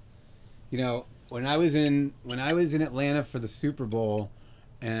Jewels. You know, when I was in Atlanta for the Super Bowl,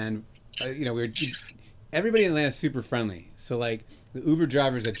 and everybody in Atlanta is super friendly. So like the Uber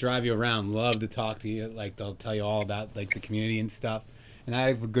drivers that drive you around love to talk to you. Like they'll tell you all about like the community and stuff. And I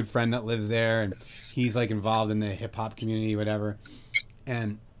have a good friend that lives there, and he's like involved in the hip hop community, whatever.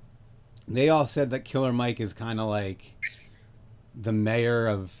 And they all said that Killer Mike is kind of like the mayor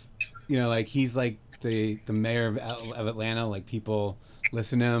of, like he's like the mayor of Atlanta. Like people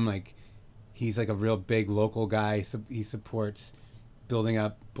listen to him. Like he's like a real big local guy. So he supports building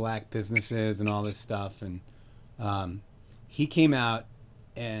up black businesses and all this stuff. And he came out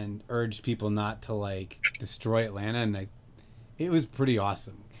and urged people not to like destroy Atlanta, and like it was pretty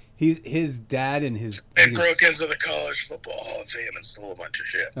awesome. His dad and his... They broke into the College Football Hall of Fame and stole a bunch of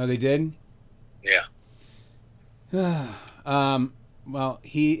shit. Oh, they did? Yeah. Well,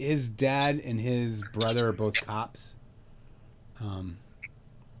 his dad and his brother are both cops.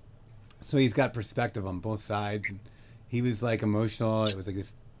 So he's got perspective on both sides. And he was like emotional. It was like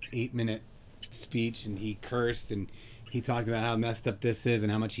this 8-minute speech, and he cursed, and he talked about how messed up this is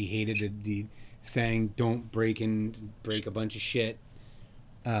and how much he hated the saying, don't break a bunch of shit.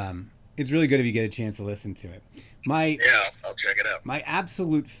 It's really good if you get a chance to listen to it. I'll check it out. My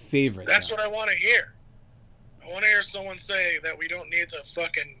absolute favorite. That's what I want to hear. I want to hear someone say that we don't need to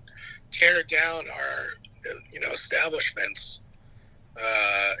fucking tear down our, establishments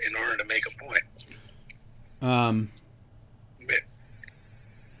in order to make a point.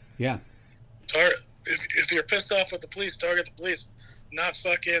 Yeah. If you're pissed off with the police, target the police. Not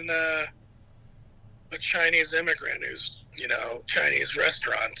fucking a Chinese immigrant who's, Chinese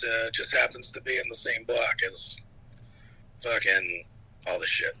restaurant just happens to be in the same block as fucking all this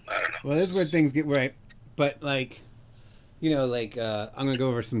shit. I don't know. Well, this is where things get right. but like, I'm gonna go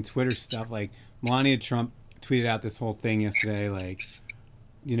over some Twitter stuff. Like Melania Trump tweeted out this whole thing yesterday. Like,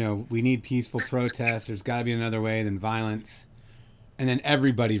 we need peaceful protests. There's got to be another way than violence. And then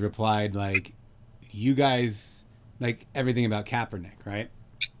everybody replied like, you guys like everything about Kaepernick, right?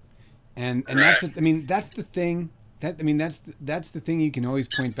 And that's that's the thing. That's the thing you can always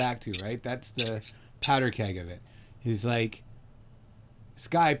point back to, right? That's the powder keg of it. He's like, this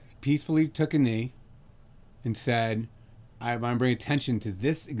guy peacefully took a knee and said, I want to bring attention to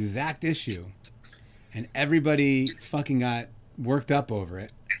this exact issue. And everybody fucking got worked up over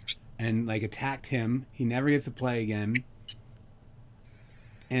it and like attacked him. He never gets to play again.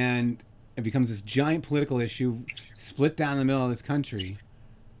 And it becomes this giant political issue split down the middle of this country.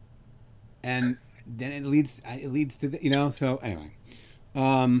 And then it leads to the, so anyway.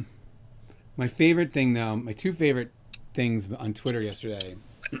 My favorite thing though, my two favorite things on Twitter yesterday.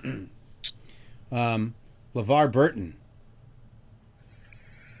 LeVar Burton.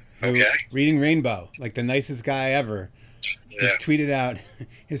 Okay. Reading Rainbow, like the nicest guy ever. Yeah. Just tweeted out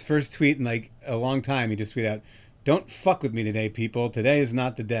his first tweet in like a long time. He just tweeted out, "Don't fuck with me today, people. Today is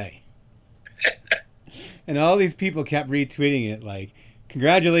not the day." And all these people kept retweeting it like,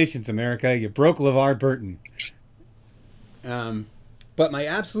 "Congratulations, America. You broke LeVar Burton." But my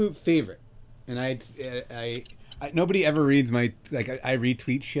absolute favorite, and I nobody ever reads my, like, I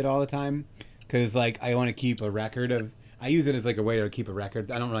retweet shit all the time because like I want to keep a record of. I use it as like a way to keep a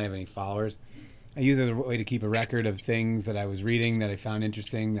record. I don't really have any followers. I use it as a way to keep a record of things that I was reading that I found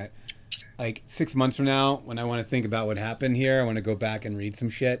interesting, that like 6 months from now, when I want to think about what happened here, I want to go back and read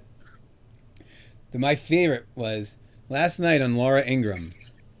some shit. My favorite was last night on Laura Ingraham.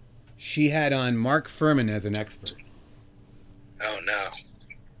 She had on Mark Furman as an expert. Oh no.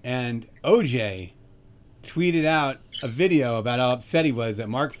 And OJ tweeted out a video about how upset he was that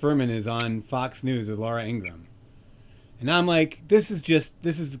Mark Furman is on Fox News with Laura Ingraham. And I'm like, this has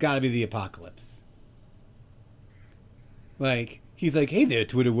got to be the apocalypse. Like, he's like, hey there,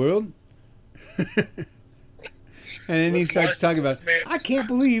 Twitter world. And then he starts talking about, I can't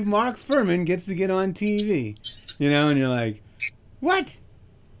believe Mark Furman gets to get on TV. And you're like, what?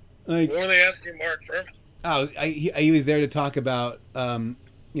 Like, what were they asking Mark Furman? Oh, he was there to talk about,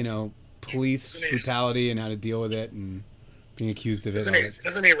 police brutality and how to deal with it and being accused of it.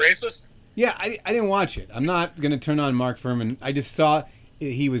 Isn't he racist? Yeah, I didn't watch it. I'm not going to turn on Mark Furman. I just saw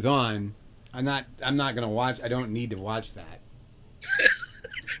he was on. I'm not going to watch. I don't need to watch that.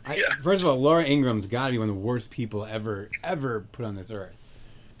 First of all, Laura Ingraham's got to be one of the worst people ever put on this earth.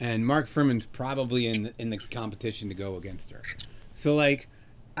 And Mark Furman's probably in the competition to go against her. So, like,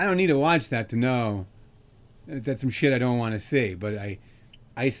 I don't need to watch that to know that's some shit I don't want to see. But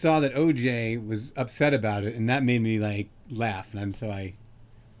I saw that OJ was upset about it, and that made me, like, laugh. And so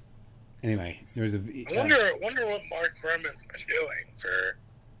anyway, there was I wonder what Mark Furman's been doing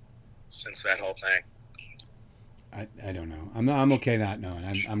since that whole thing. I don't know. I'm okay not knowing.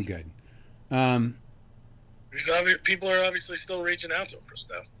 I'm good. People are obviously still reaching out to him for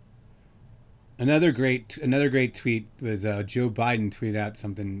stuff. Another great tweet was Joe Biden tweeted out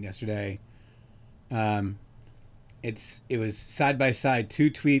something yesterday. It was side by side 2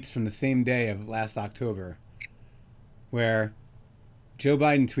 tweets from the same day of last October, where Joe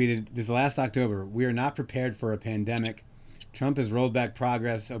Biden tweeted this last October, "We are not prepared for a pandemic. Trump has rolled back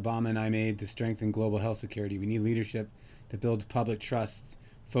progress Obama and I made to strengthen global health security. We need leadership that builds public trust,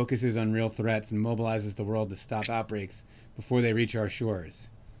 focuses on real threats, and mobilizes the world to stop out-breaks before they reach our shores."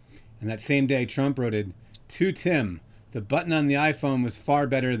 And that same day, Trump wrote, "To Tim, the button on the iPhone was far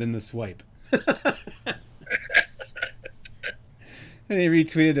better than the swipe." And he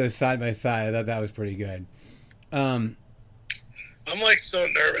retweeted those side by side. I thought that was pretty good. I'm like so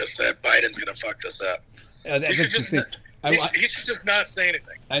nervous that Biden's gonna fuck this up. He should just not say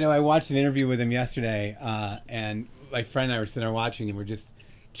anything. I know. I watched an interview with him yesterday, and my friend and I were sitting there watching, and we're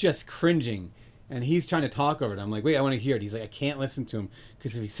just cringing. And he's trying to talk over it. I'm like, wait, I want to hear it. He's like, I can't listen to him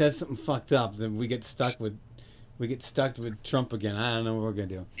because if he says something fucked up, then we get stuck with Trump again. I don't know what we're gonna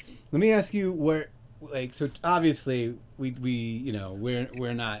do. Let me ask you so obviously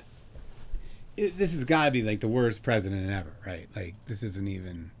we're not. This has got to be like the worst president ever, right? Like, this isn't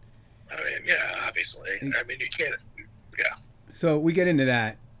even. I mean, yeah, obviously. I mean, you can't. Yeah. So we get into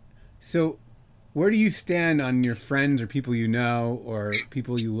that. So, where do you stand on your friends or people you know or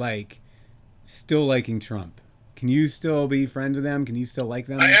people you like still liking Trump? Can you still be friends with them? Can you still like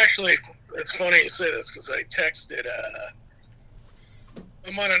them? It's funny you say this because I texted.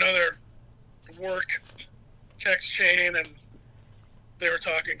 I'm on another work text chain and they were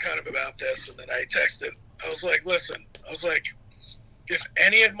talking kind of about this, and then I texted. I was like, listen, if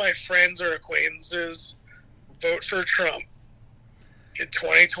any of my friends or acquaintances vote for Trump in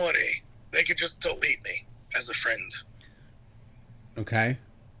 2020, they could just delete me as a friend. Okay.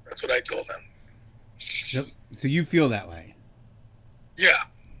 That's what I told them. So you feel that way? Yeah,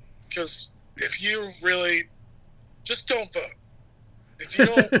 because if you really just don't vote. If you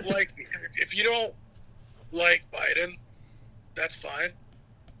don't if you don't like Biden, that's fine.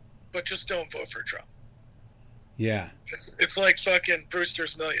 But just don't vote for Trump. Yeah. It's like fucking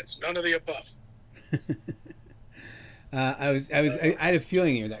Brewster's Millions. None of the above. I had a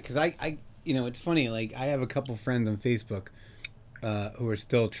feeling you were that because I it's funny. Like I have a couple friends on Facebook who are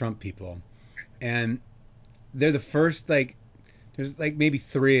still Trump people, and they're the first there's maybe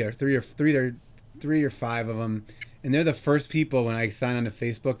three or five of them, and they're the first people when I sign on to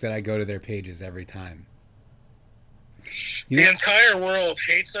Facebook that I go to their pages every time. The entire world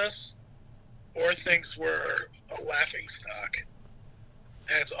hates us or thinks we're a laughing stock,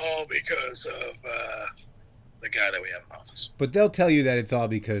 and it's all because of the guy that we have in office. But they'll tell you that it's all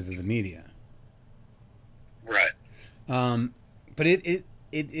because of the media. Right. But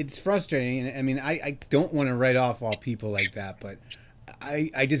it's frustrating. And I mean, I don't want to write off all people like that, but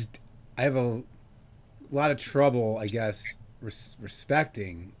I have a lot of trouble, I guess,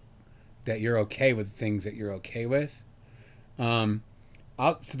 respecting that you're okay with things that you're okay with. So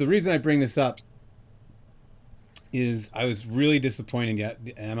the reason I bring this up is I was really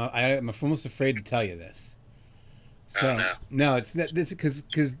disappointed and I'm almost afraid to tell you this. So no, it's that this because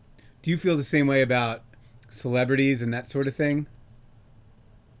do you feel the same way about celebrities and that sort of thing?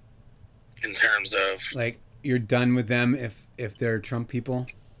 In terms of like you're done with them if they're Trump people?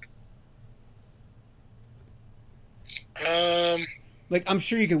 Like I'm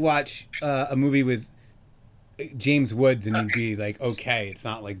sure you could watch a movie with James Woods and you'd be like, okay, it's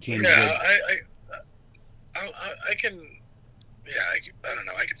not like James Woods. I can, I don't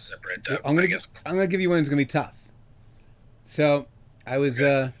know, I can separate that. I'm gonna give you one that's gonna be tough. So I was,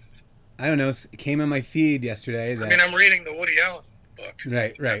 I don't know, it came on my feed yesterday. I mean, I'm reading the Woody Allen book.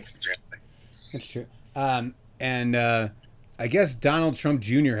 Right. That's true. And I guess Donald Trump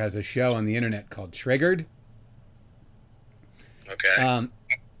Jr. has a show on the internet called Triggered. Okay.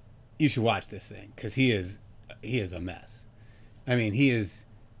 You should watch this thing because he is a mess. I mean, he's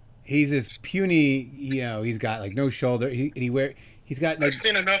this puny. He's got like no shoulder. He's got. I've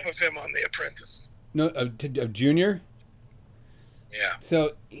seen enough of him on The Apprentice. No, of Junior. Yeah.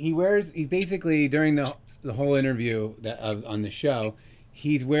 So he basically during the whole interview on the show,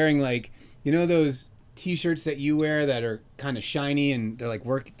 he's wearing like those T-shirts that you wear that are kind of shiny and they're like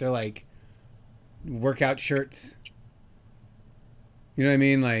workout shirts. You know what I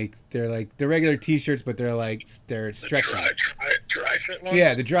mean? Like they're regular T-shirts, but they're stretchy. Dry fit ones?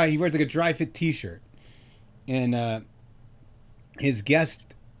 Yeah, he wears like a dry fit T-shirt, and his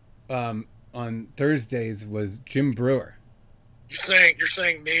guest on Thursdays was Jim Brewer. You're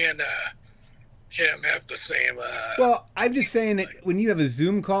saying me and him have the same. Well, I'm just saying that when you have a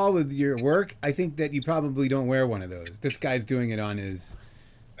Zoom call with your work, I think that you probably don't wear one of those. This guy's doing it on his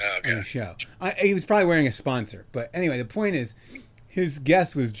show. He was probably wearing a sponsor, but anyway, the point is. His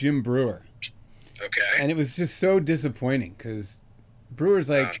guest was Jim Brewer. Okay. And it was just so disappointing because Brewer's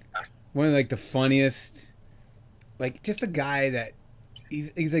like one of the funniest, like just a guy that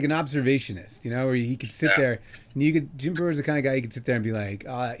he's like an observationist, where he could sit there and Jim Brewer's the kind of guy you could sit there and be like,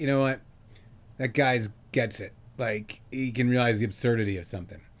 you know what, that guy gets it. Like he can realize the absurdity of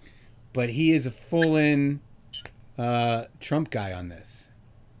something. But he is a full-in Trump guy on this.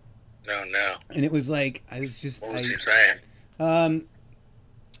 No. And it was like, what was he saying?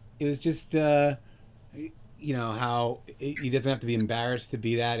 It was just, how he doesn't have to be embarrassed to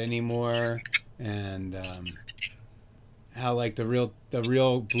be that anymore, and how like the real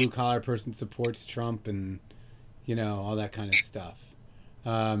blue collar person supports Trump, and all that kind of stuff,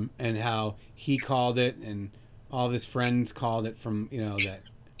 and how he called it, and all of his friends called it from that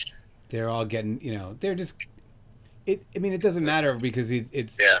they're all getting they're just it. I mean, it doesn't matter because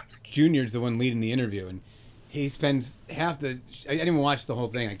it's Junior's the one leading the interview and. He spends half I didn't even watch the whole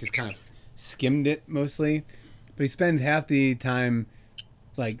thing. I just kind of skimmed it mostly. But he spends half the time,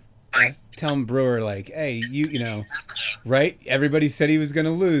 like, telling Brewer, like, hey, right? Everybody said he was going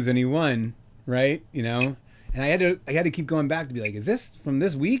to lose, and he won, right? And I had to keep going back to be like, is this from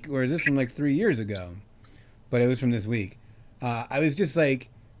this week, or is this from, like, 3 years ago? But it was from this week. I was just like,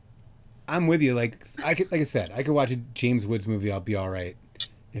 I'm with you. Like I said, I could watch a James Woods movie. I'll be all right.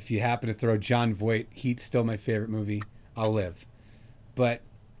 If you happen to throw John Voight, Heat's still my favorite movie. I'll live. But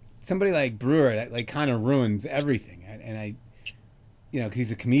somebody like Brewer, that like kind of ruins everything. And I, because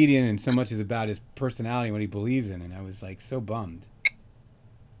he's a comedian and so much is about his personality and what he believes in. And I was like so bummed.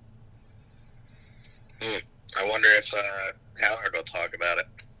 I if Howard will talk about it.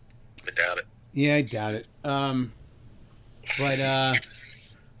 I doubt it. Yeah, I doubt it.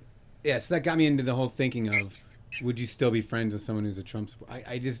 Yeah, so that got me into the whole thinking of, would you still be friends with someone who's a Trump supporter?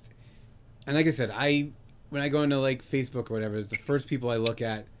 I just, and like I said, when I go into like Facebook or whatever, it's the first people I look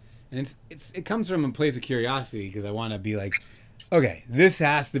at, and it comes from a place of curiosity because I want to be like, okay, this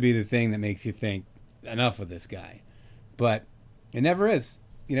has to be the thing that makes you think enough of this guy, but it never is,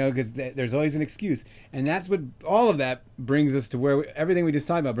 because there's always an excuse, and that's what all of that brings us to where everything we just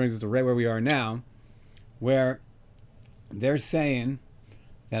talked about brings us to right where we are now, where they're saying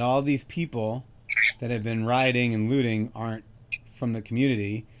that all these people that have been rioting and looting aren't from the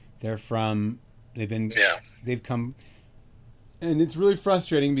community. They've come, and it's really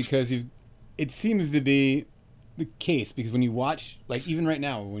frustrating because it seems to be the case, because when you watch, like even right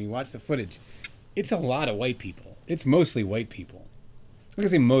now, when you watch the footage, it's a lot of white people. It's mostly white people. I'm gonna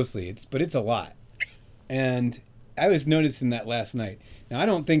say mostly, but it's a lot. And I was noticing that last night. Now, I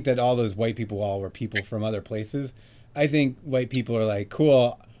don't think that all those white people all were people from other places. I think white people are like,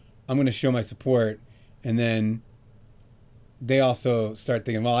 cool, I'm going to show my support. And then they also start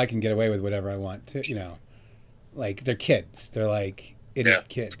thinking, well, I can get away with whatever I want to, like they're kids. They're like idiot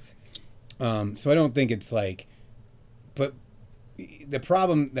kids. So I don't think it's like, but the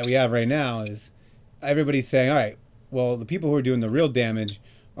problem that we have right now is everybody's saying, all right, well, the people who are doing the real damage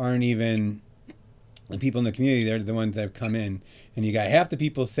aren't even the people in the community. They're the ones that have come in. And you got half the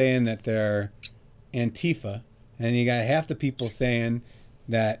people saying that they're Antifa. And you got half the people saying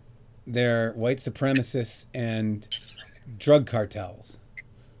that they're white supremacists and drug cartels.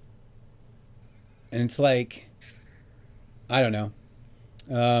 And it's like, I don't know.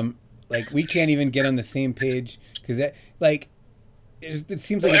 Like, we can't even get on the same page because that, like, it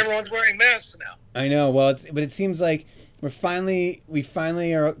seems like everyone's wearing masks now. I know. Well, but it seems like we finally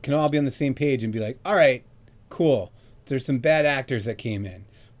can all be on the same page and be like, all right, cool. There's some bad actors that came in,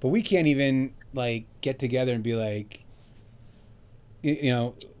 but we can't even like get together and be like, we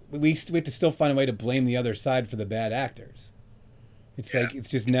have to still find a way to blame the other side for the bad actors. It's like it's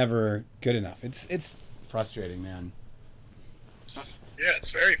just never good enough. It's frustrating, man. Yeah,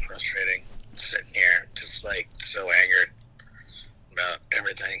 it's very frustrating sitting here just like so angered about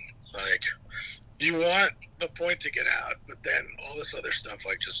everything. Like, you want the point to get out, but then all this other stuff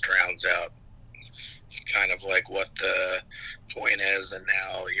like just drowns out kind of like what the point is, and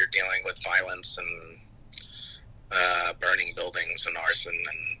now you're dealing with violence and burning buildings and arson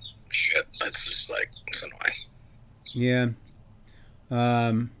and shit. It's just like, it's annoying. Yeah.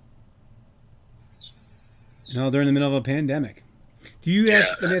 No, they're in the middle of a pandemic. Let me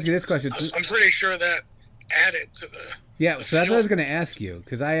ask you this question. I'm pretty sure that added to the... Yeah, so that's what I was going to ask you,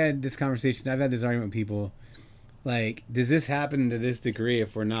 because I had this conversation, I've had this argument with people, like, does this happen to this degree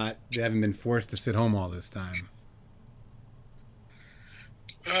if we haven't been forced to sit home all this time?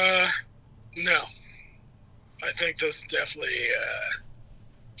 No. I think this definitely,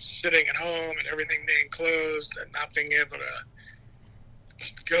 sitting at home and everything being closed and not being able to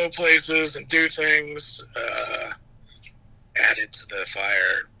go places and do things, added to the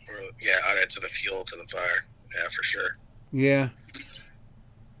fire, added to the fuel to the fire. Yeah, for sure. Yeah.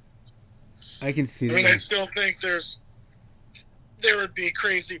 I can see that. I mean, I still think there would be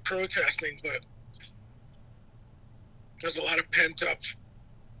crazy protesting, but there's a lot of pent-up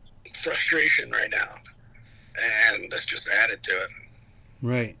frustration right now, and this just added to it.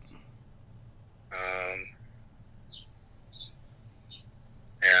 Right.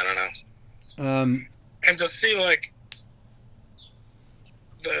 I don't know. And to see, like,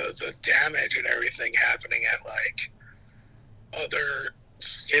 the damage and everything happening at, like, other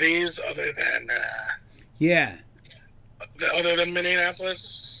cities other than Minneapolis,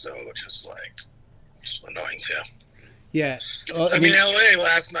 so just like it's annoying too. Yeah, well, I mean, LA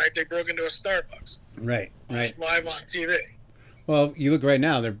last night they broke into a Starbucks. Right. Live on TV. Well, you look right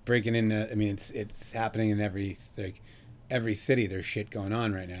now; they're breaking into. I mean, it's happening in every city. There's shit going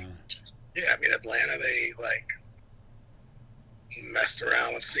on right now. Yeah, I mean, Atlanta, they like messed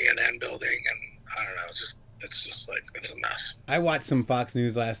around with CNN building, and I don't know, it's just like, it's a mess. I watched some Fox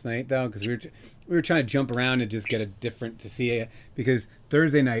News last night though, because we were trying to jump around and just get to see it, because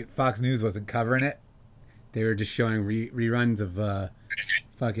Thursday night Fox News wasn't covering it. They were just showing reruns of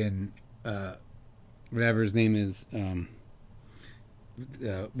fucking whatever his name is, not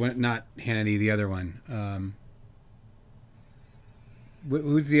Hannity, the other one.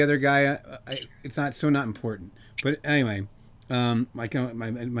 Who's the other guy? It's not important. But anyway,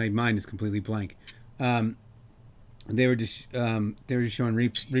 my mind is completely blank. They were just showing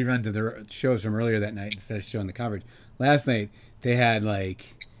reruns of their shows from earlier that night instead of showing the coverage. Last night they had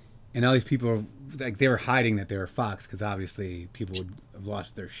like and all these people like they were hiding that they were Fox because obviously people would have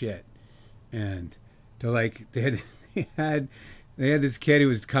lost their shit, and they're like they had this kid who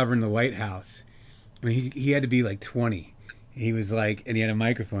was covering the White House. I mean, he had to be like 20. He was like, and he had a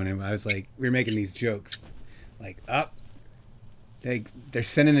microphone, and I was like, we were making these jokes, like, they're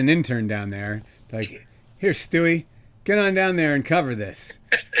sending an intern down there. They're like, here, Stewie, get on down there and cover this.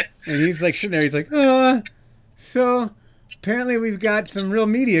 And he's like sitting there, he's like, so apparently we've got some real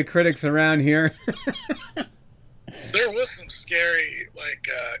media critics around here. There was some scary, like,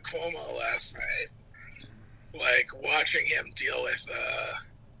 Cuomo last night, like, watching him deal with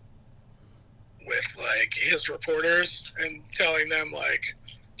like, his reporters and telling them, like,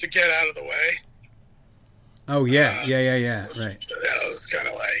 to get out of the way. Oh, yeah, right. That was kind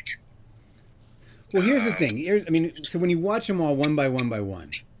of like... Well, here's the thing. So when you watch them all one by one,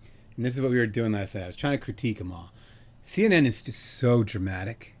 and this is what we were doing last night, I was trying to critique them all. CNN is just so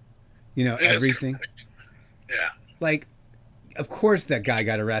dramatic. You know, everything. Yeah. Like, of course that guy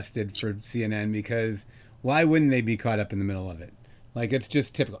got arrested for CNN because why wouldn't they be caught up in the middle of it? Like, it's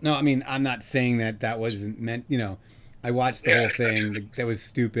just typical. No, I mean, I'm not saying that wasn't meant, you know, I watched the whole thing. That was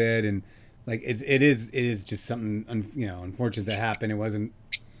stupid. And, like, it is just something, you know, unfortunate that happened. It wasn't,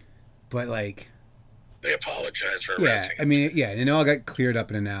 but, like. They apologized for arresting him. I mean, yeah, and it all got cleared up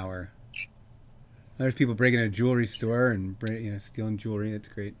in an hour. There's people breaking a jewelry store and, you know, stealing jewelry. That's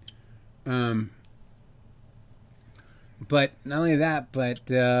great. But not only that, but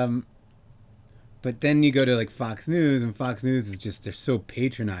then you go to like Fox News, and Fox News is just, they're so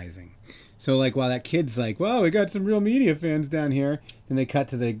patronizing. So like while that kid's like, well, we got some real media fans down here, then they cut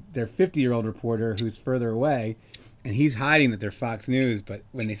to their 50-year-old reporter who's further away, and he's hiding that they're Fox News. But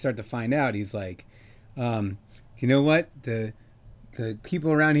when they start to find out, he's like, you know what? The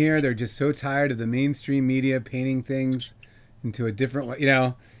people around here, they're just so tired of the mainstream media painting things into a different way, you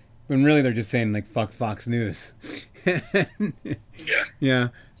know, when really they're just saying like, fuck Fox News. Yeah.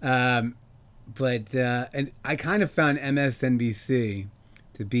 But and I kind of found MSNBC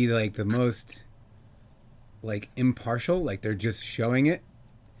to be like the most like impartial, like they're just showing it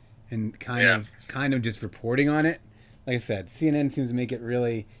and kind of just reporting on it. Like I said, CNN seems to make it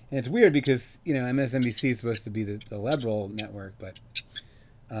really, and it's weird because, you know, MSNBC is supposed to be the liberal network, but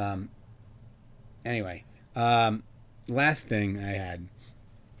anyway, last thing I had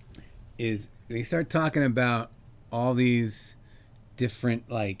is they start talking about all these different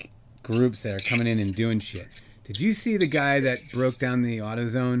like groups that are coming in and doing shit. Did you see the guy that broke down the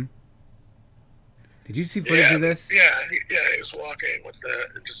AutoZone? Did you see footage of this? Yeah, he was walking with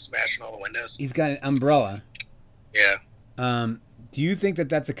just smashing all the windows. He's got an umbrella. Yeah. Do you think that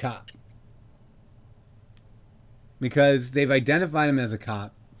that's a cop? Because they've identified him as a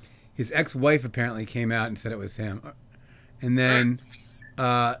cop. His ex-wife apparently came out and said it was him. And then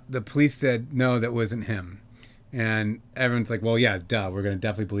the police said, no, that wasn't him. And everyone's like, well, yeah, duh, we're going to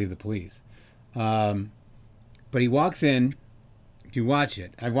definitely believe the police. But he walks in. If you watch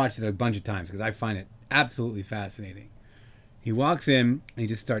it, I've watched it a bunch of times because I find it absolutely fascinating. He walks in and he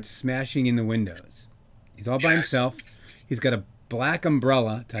just starts smashing in the windows. He's all by himself. He's got a black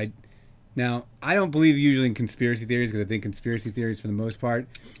umbrella tied. Now, I don't believe usually in conspiracy theories because I think conspiracy theories, for the most part,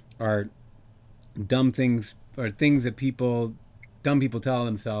 are dumb things or things that dumb people tell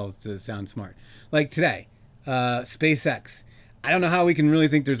themselves to sound smart. Like today, SpaceX. I don't know how we can really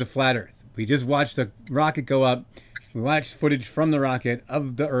think there's a flat Earth. We just watched a rocket go up. We watched footage from the rocket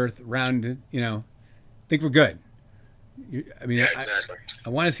of the Earth round. You know, think we're good. I mean, exactly. I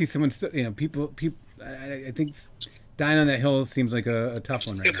want to see someone. People. I think dying on that hill seems like a tough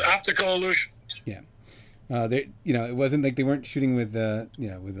one right now. It's optical illusion. Yeah. It wasn't like they weren't shooting with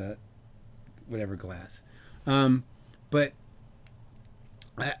with whatever glass. But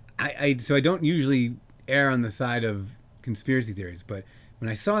so I don't usually err on the side of conspiracy theories, but when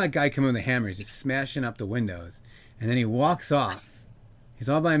I saw that guy come in with a hammer, he's just smashing up the windows, and then he walks off. He's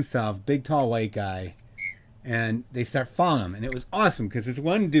all by himself, big tall white guy, and they start following him, and it was awesome because this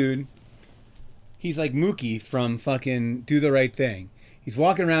one dude, he's like Mookie from fucking Do the Right Thing. He's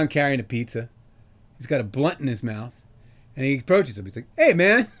walking around carrying a pizza. He's got a blunt in his mouth, and he approaches him. He's like, "Hey,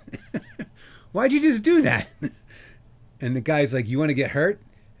 man, why'd you just do that?" And the guy's like, "You want to get hurt?"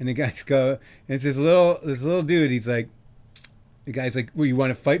 And the guys go, and it's this little dude. He's like, the guy's like, "Well, you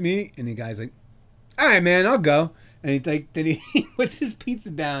want to fight me?" And the guy's like, "All right, man, I'll go." And then he puts his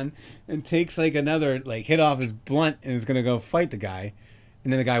pizza down and takes like another like hit off his blunt and is gonna go fight the guy.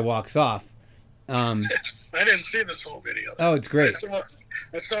 And then the guy walks off. I didn't see this whole video. Oh, it's great.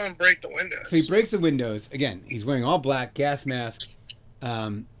 I saw him break the windows. So he breaks the windows. Again, he's wearing all black, gas mask,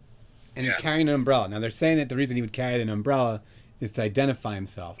 and he's carrying an umbrella. Now, they're saying that the reason he would carry an umbrella is to identify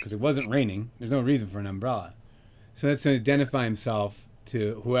himself because it wasn't raining. There's no reason for an umbrella. So that's to identify himself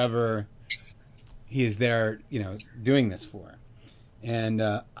to whoever he is there, doing this for. And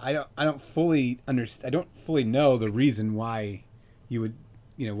I don't fully understand. I don't fully know the reason why you would,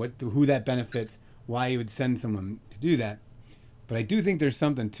 who that benefits, why you would send someone to do that. But I do think there's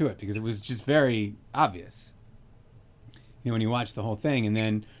something to it because it was just very obvious, when you watch the whole thing. And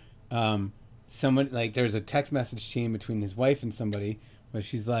then someone, like, there's a text message chain between his wife and somebody where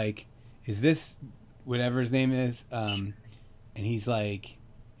she's like, is this whatever his name is? And he's like,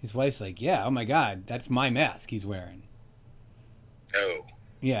 his wife's like, yeah, oh my God, that's my mask he's wearing. Oh.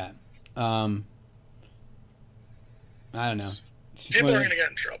 Yeah. I don't know. People are going to get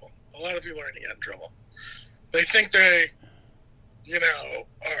in trouble. A lot of people are going to get in trouble. They think they,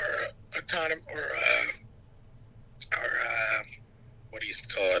 are autonomous or what do you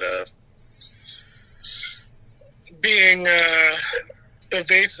call it? Being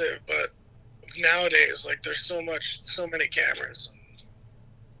evasive, but nowadays, like, there's so many cameras,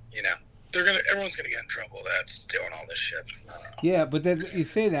 and, everyone's gonna get in trouble that's doing all this shit. Yeah, but then you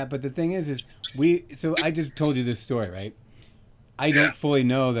say that, but the thing is so I just told you this story, right? I don't fully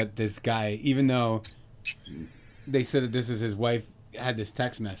know that this guy, even though they said that this is his wife, had this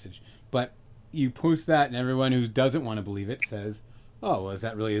text message, but you post that and everyone who doesn't want to believe it says, oh, well, is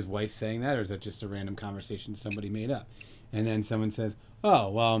that really his wife saying that, or is that just a random conversation somebody made up? And then someone says, oh,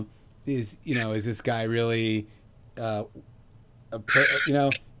 well, is this guy really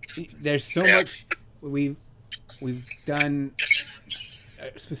there's so much we've done,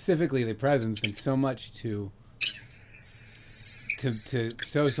 specifically the president's done so much to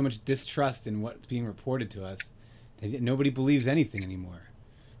sow so much distrust in what's being reported to us that nobody believes anything anymore.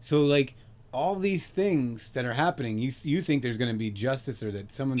 So, like, all these things that are happening, you think there's going to be justice or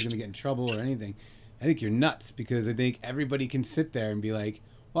that someone's going to get in trouble or anything. I think you're nuts, because I think everybody can sit there and be like,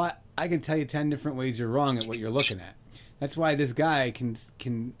 well, I can tell you 10 different ways you're wrong at what you're looking at. That's why this guy can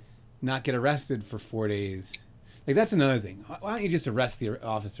not get arrested for 4 days. Like, that's another thing. Why don't you just arrest the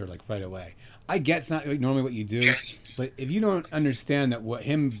officer, like, right away? I get it's not normally what you do, but if you don't understand that what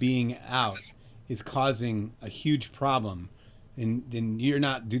him being out is causing a huge problem, then you're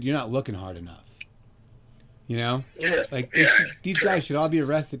not looking hard enough. Like, these guys should all be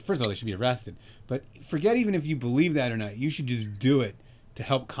arrested. First of all, they should be arrested. But forget even if you believe that or not. You should just do it to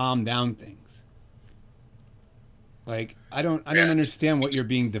help calm down things. Like, I don't understand what you're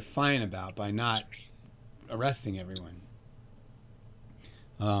being defiant about by not arresting everyone.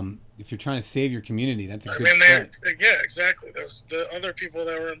 If you're trying to save your community, that's a good start. Yeah, exactly. The other people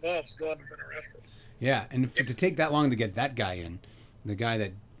that were involved still haven't been arrested. Yeah, and to take that long to get that guy in, the guy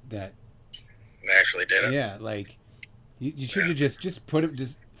that actually did it. Yeah, like, you should have just put him,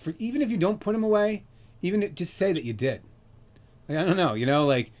 even if you don't put him away, just say that you did. Like, I don't know,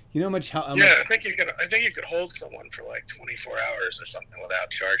 how much. I think you could hold someone for like 24 hours or something without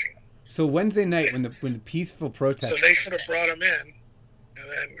charging them. So Wednesday night, when the peaceful protest, so they should have brought him in, and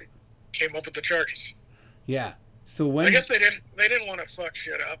then came up with the charges. Yeah. So I guess they didn't want to fuck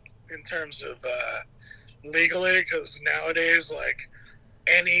shit up in terms of legally, because nowadays, like,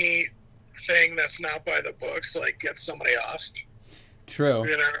 anything that's not by the books, like, gets somebody off. True.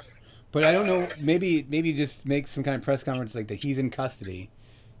 But I don't know. Maybe just make some kind of press conference like that he's in custody.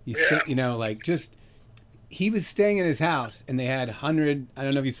 He was staying in his house, and they had 100. I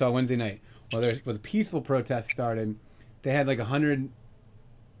don't know if you saw Wednesday night. Well, the peaceful protest started. They had like 100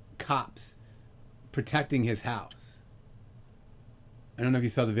 cops protecting his house. I don't know if you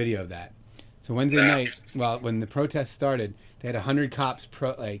saw the video of that. So Wednesday night, when the protest started, they had 100 cops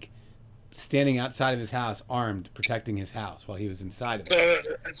standing outside of his house, armed, protecting his house while he was inside of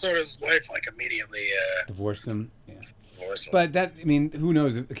it. So his wife immediately divorced him. Yeah. Divorced him. But who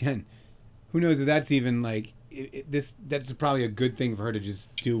knows? Again, who knows if that's even like that's probably a good thing for her to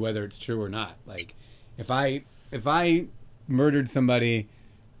just do, whether it's true or not. Like, if I murdered somebody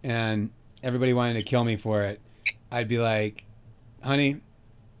and everybody wanted to kill me for it, I'd be like, honey,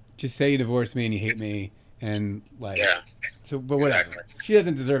 just say you divorced me and you hate me, and like, so, but whatever. Exactly. She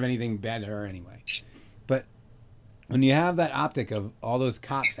doesn't deserve anything bad to her anyway. But when you have that optic of all those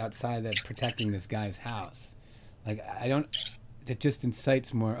cops outside that protecting this guy's house, like, that just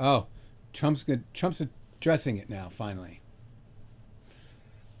incites more. Oh, Trump's addressing it now, finally.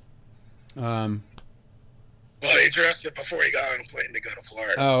 Well, he addressed it before he got on a plane to go to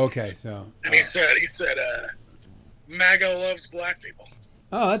Florida. Oh, okay. So, and he said, MAGA loves black people.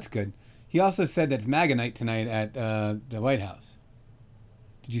 Oh, that's good. He also said that's MAGA night tonight at the White House.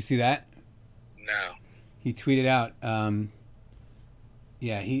 Did you see that? No. He tweeted out,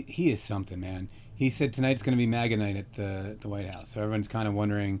 he is something, man. he said tonight's going to be MAGA night at the White House. So everyone's kind of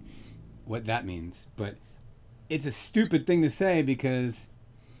wondering what that means. But it's a stupid thing to say because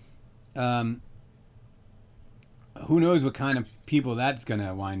who knows what kind of people that's going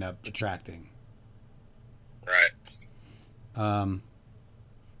to wind up attracting. Right.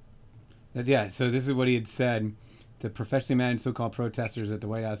 Yeah, so this is what he had said. The professionally managed so-called protesters at the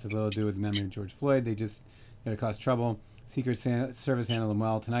White House have little to do with the memory of George Floyd. They just got to cause trouble. Secret Service handled them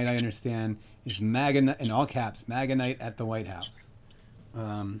well. Tonight, I understand, is MAGA, in all caps, MAGA night at the White House.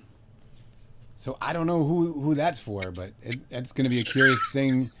 So I don't know who that's for, but that's going to be a curious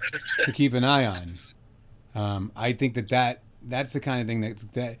thing to keep an eye on. I think that's the kind of thing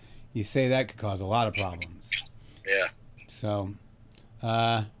that you say that could cause a lot of problems. Yeah. So,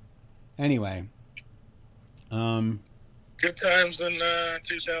 anyway. Good times in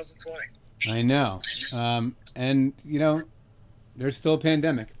 2020. I know. And, there's still a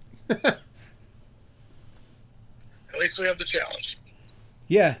pandemic. At least we have the challenge.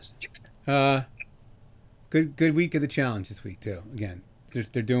 Yeah. Good week of the challenge this week, too. Again,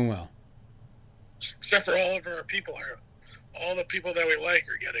 they're doing well. Except for all of our people here. All the people that we like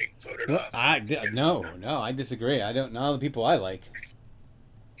are getting voted off. No, I disagree. I don't know all the people I like.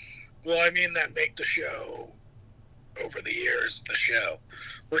 Well, I mean that make the show over the years, the show.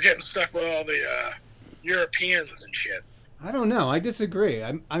 We're getting stuck with all the Europeans and shit. I don't know. I disagree.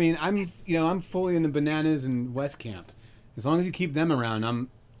 I'm fully in the Bananas and West camp. As long as you keep them around,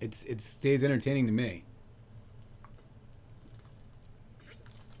 it stays entertaining to me.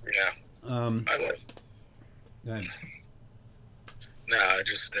 Yeah. I like. Good. No,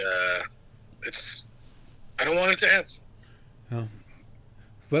 I don't want it to end.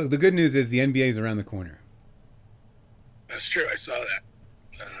 Well, the good news is the NBA is around the corner. That's true. I saw that.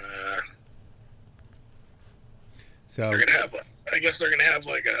 So they're gonna have. I guess they're gonna have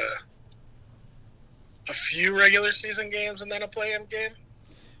like a few regular season games and then a play-in game.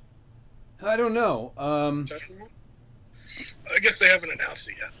 I don't know. I guess they haven't announced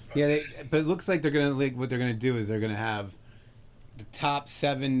it yet. But. Yeah, but it looks like what they're gonna do is they're gonna have the top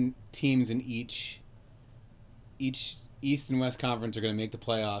 7 teams in each East and West Conference are gonna make the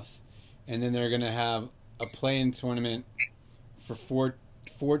playoffs, and then they're gonna have a play-in tournament for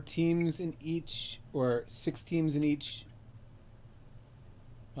four teams in each, or 6 teams in each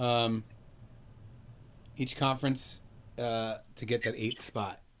conference to get that 8th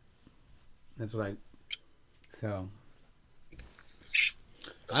spot. That's what so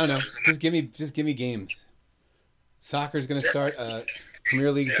I don't know. Just give me games. Soccer's gonna start.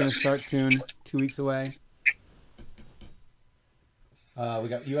 Premier League's gonna start soon. 2 weeks away. We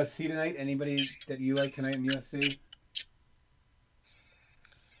got USC tonight. Anybody that you like tonight in USC?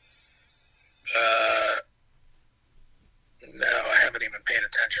 No, I haven't even paid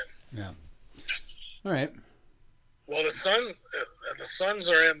attention. Yeah. All right. Well, the Suns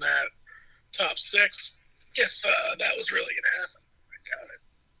are in that top 6. Yes, that was really gonna happen. I got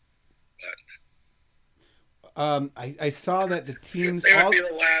it. But I saw that the teams. They would be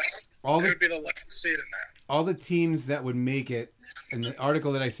the last. They would be the last seed in that. All the teams that would make it, in the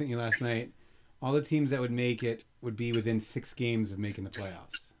article that I sent you last night, all the teams that would make it would be within 6 games of making the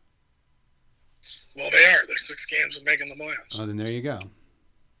playoffs. Well, they are. They're 6 games of making the playoffs. Oh, then there you go.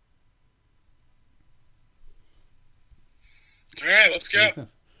 All right, let's go.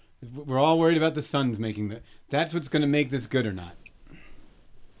 We're all worried about the Suns making that's what's going to make this good or not.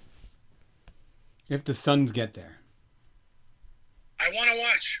 If the Suns get there. I want to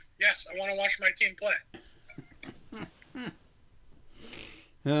watch. Yes, I want to watch my team play.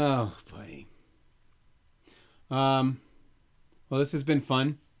 Oh, buddy. Well, this has been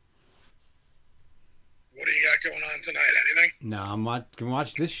fun. What do you got going on tonight? Anything? No, I'm gonna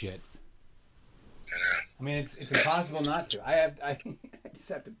watch this shit. I know. I mean, it's impossible not to. I just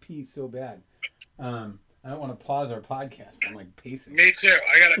have to pee so bad. I don't want to pause our podcast, but I'm like pacing. Me too.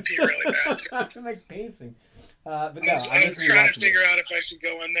 I gotta pee really bad. I'm like pacing. But no, I was trying to figure out if I should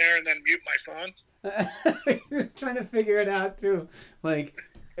go in there and then mute my phone. Trying to figure it out too. Like,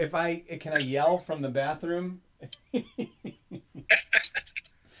 can I yell from the bathroom? All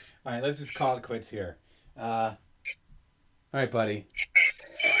right, let's just call it quits here. All right, buddy.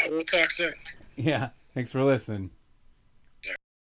 We'll talk soon. Yeah, thanks for listening.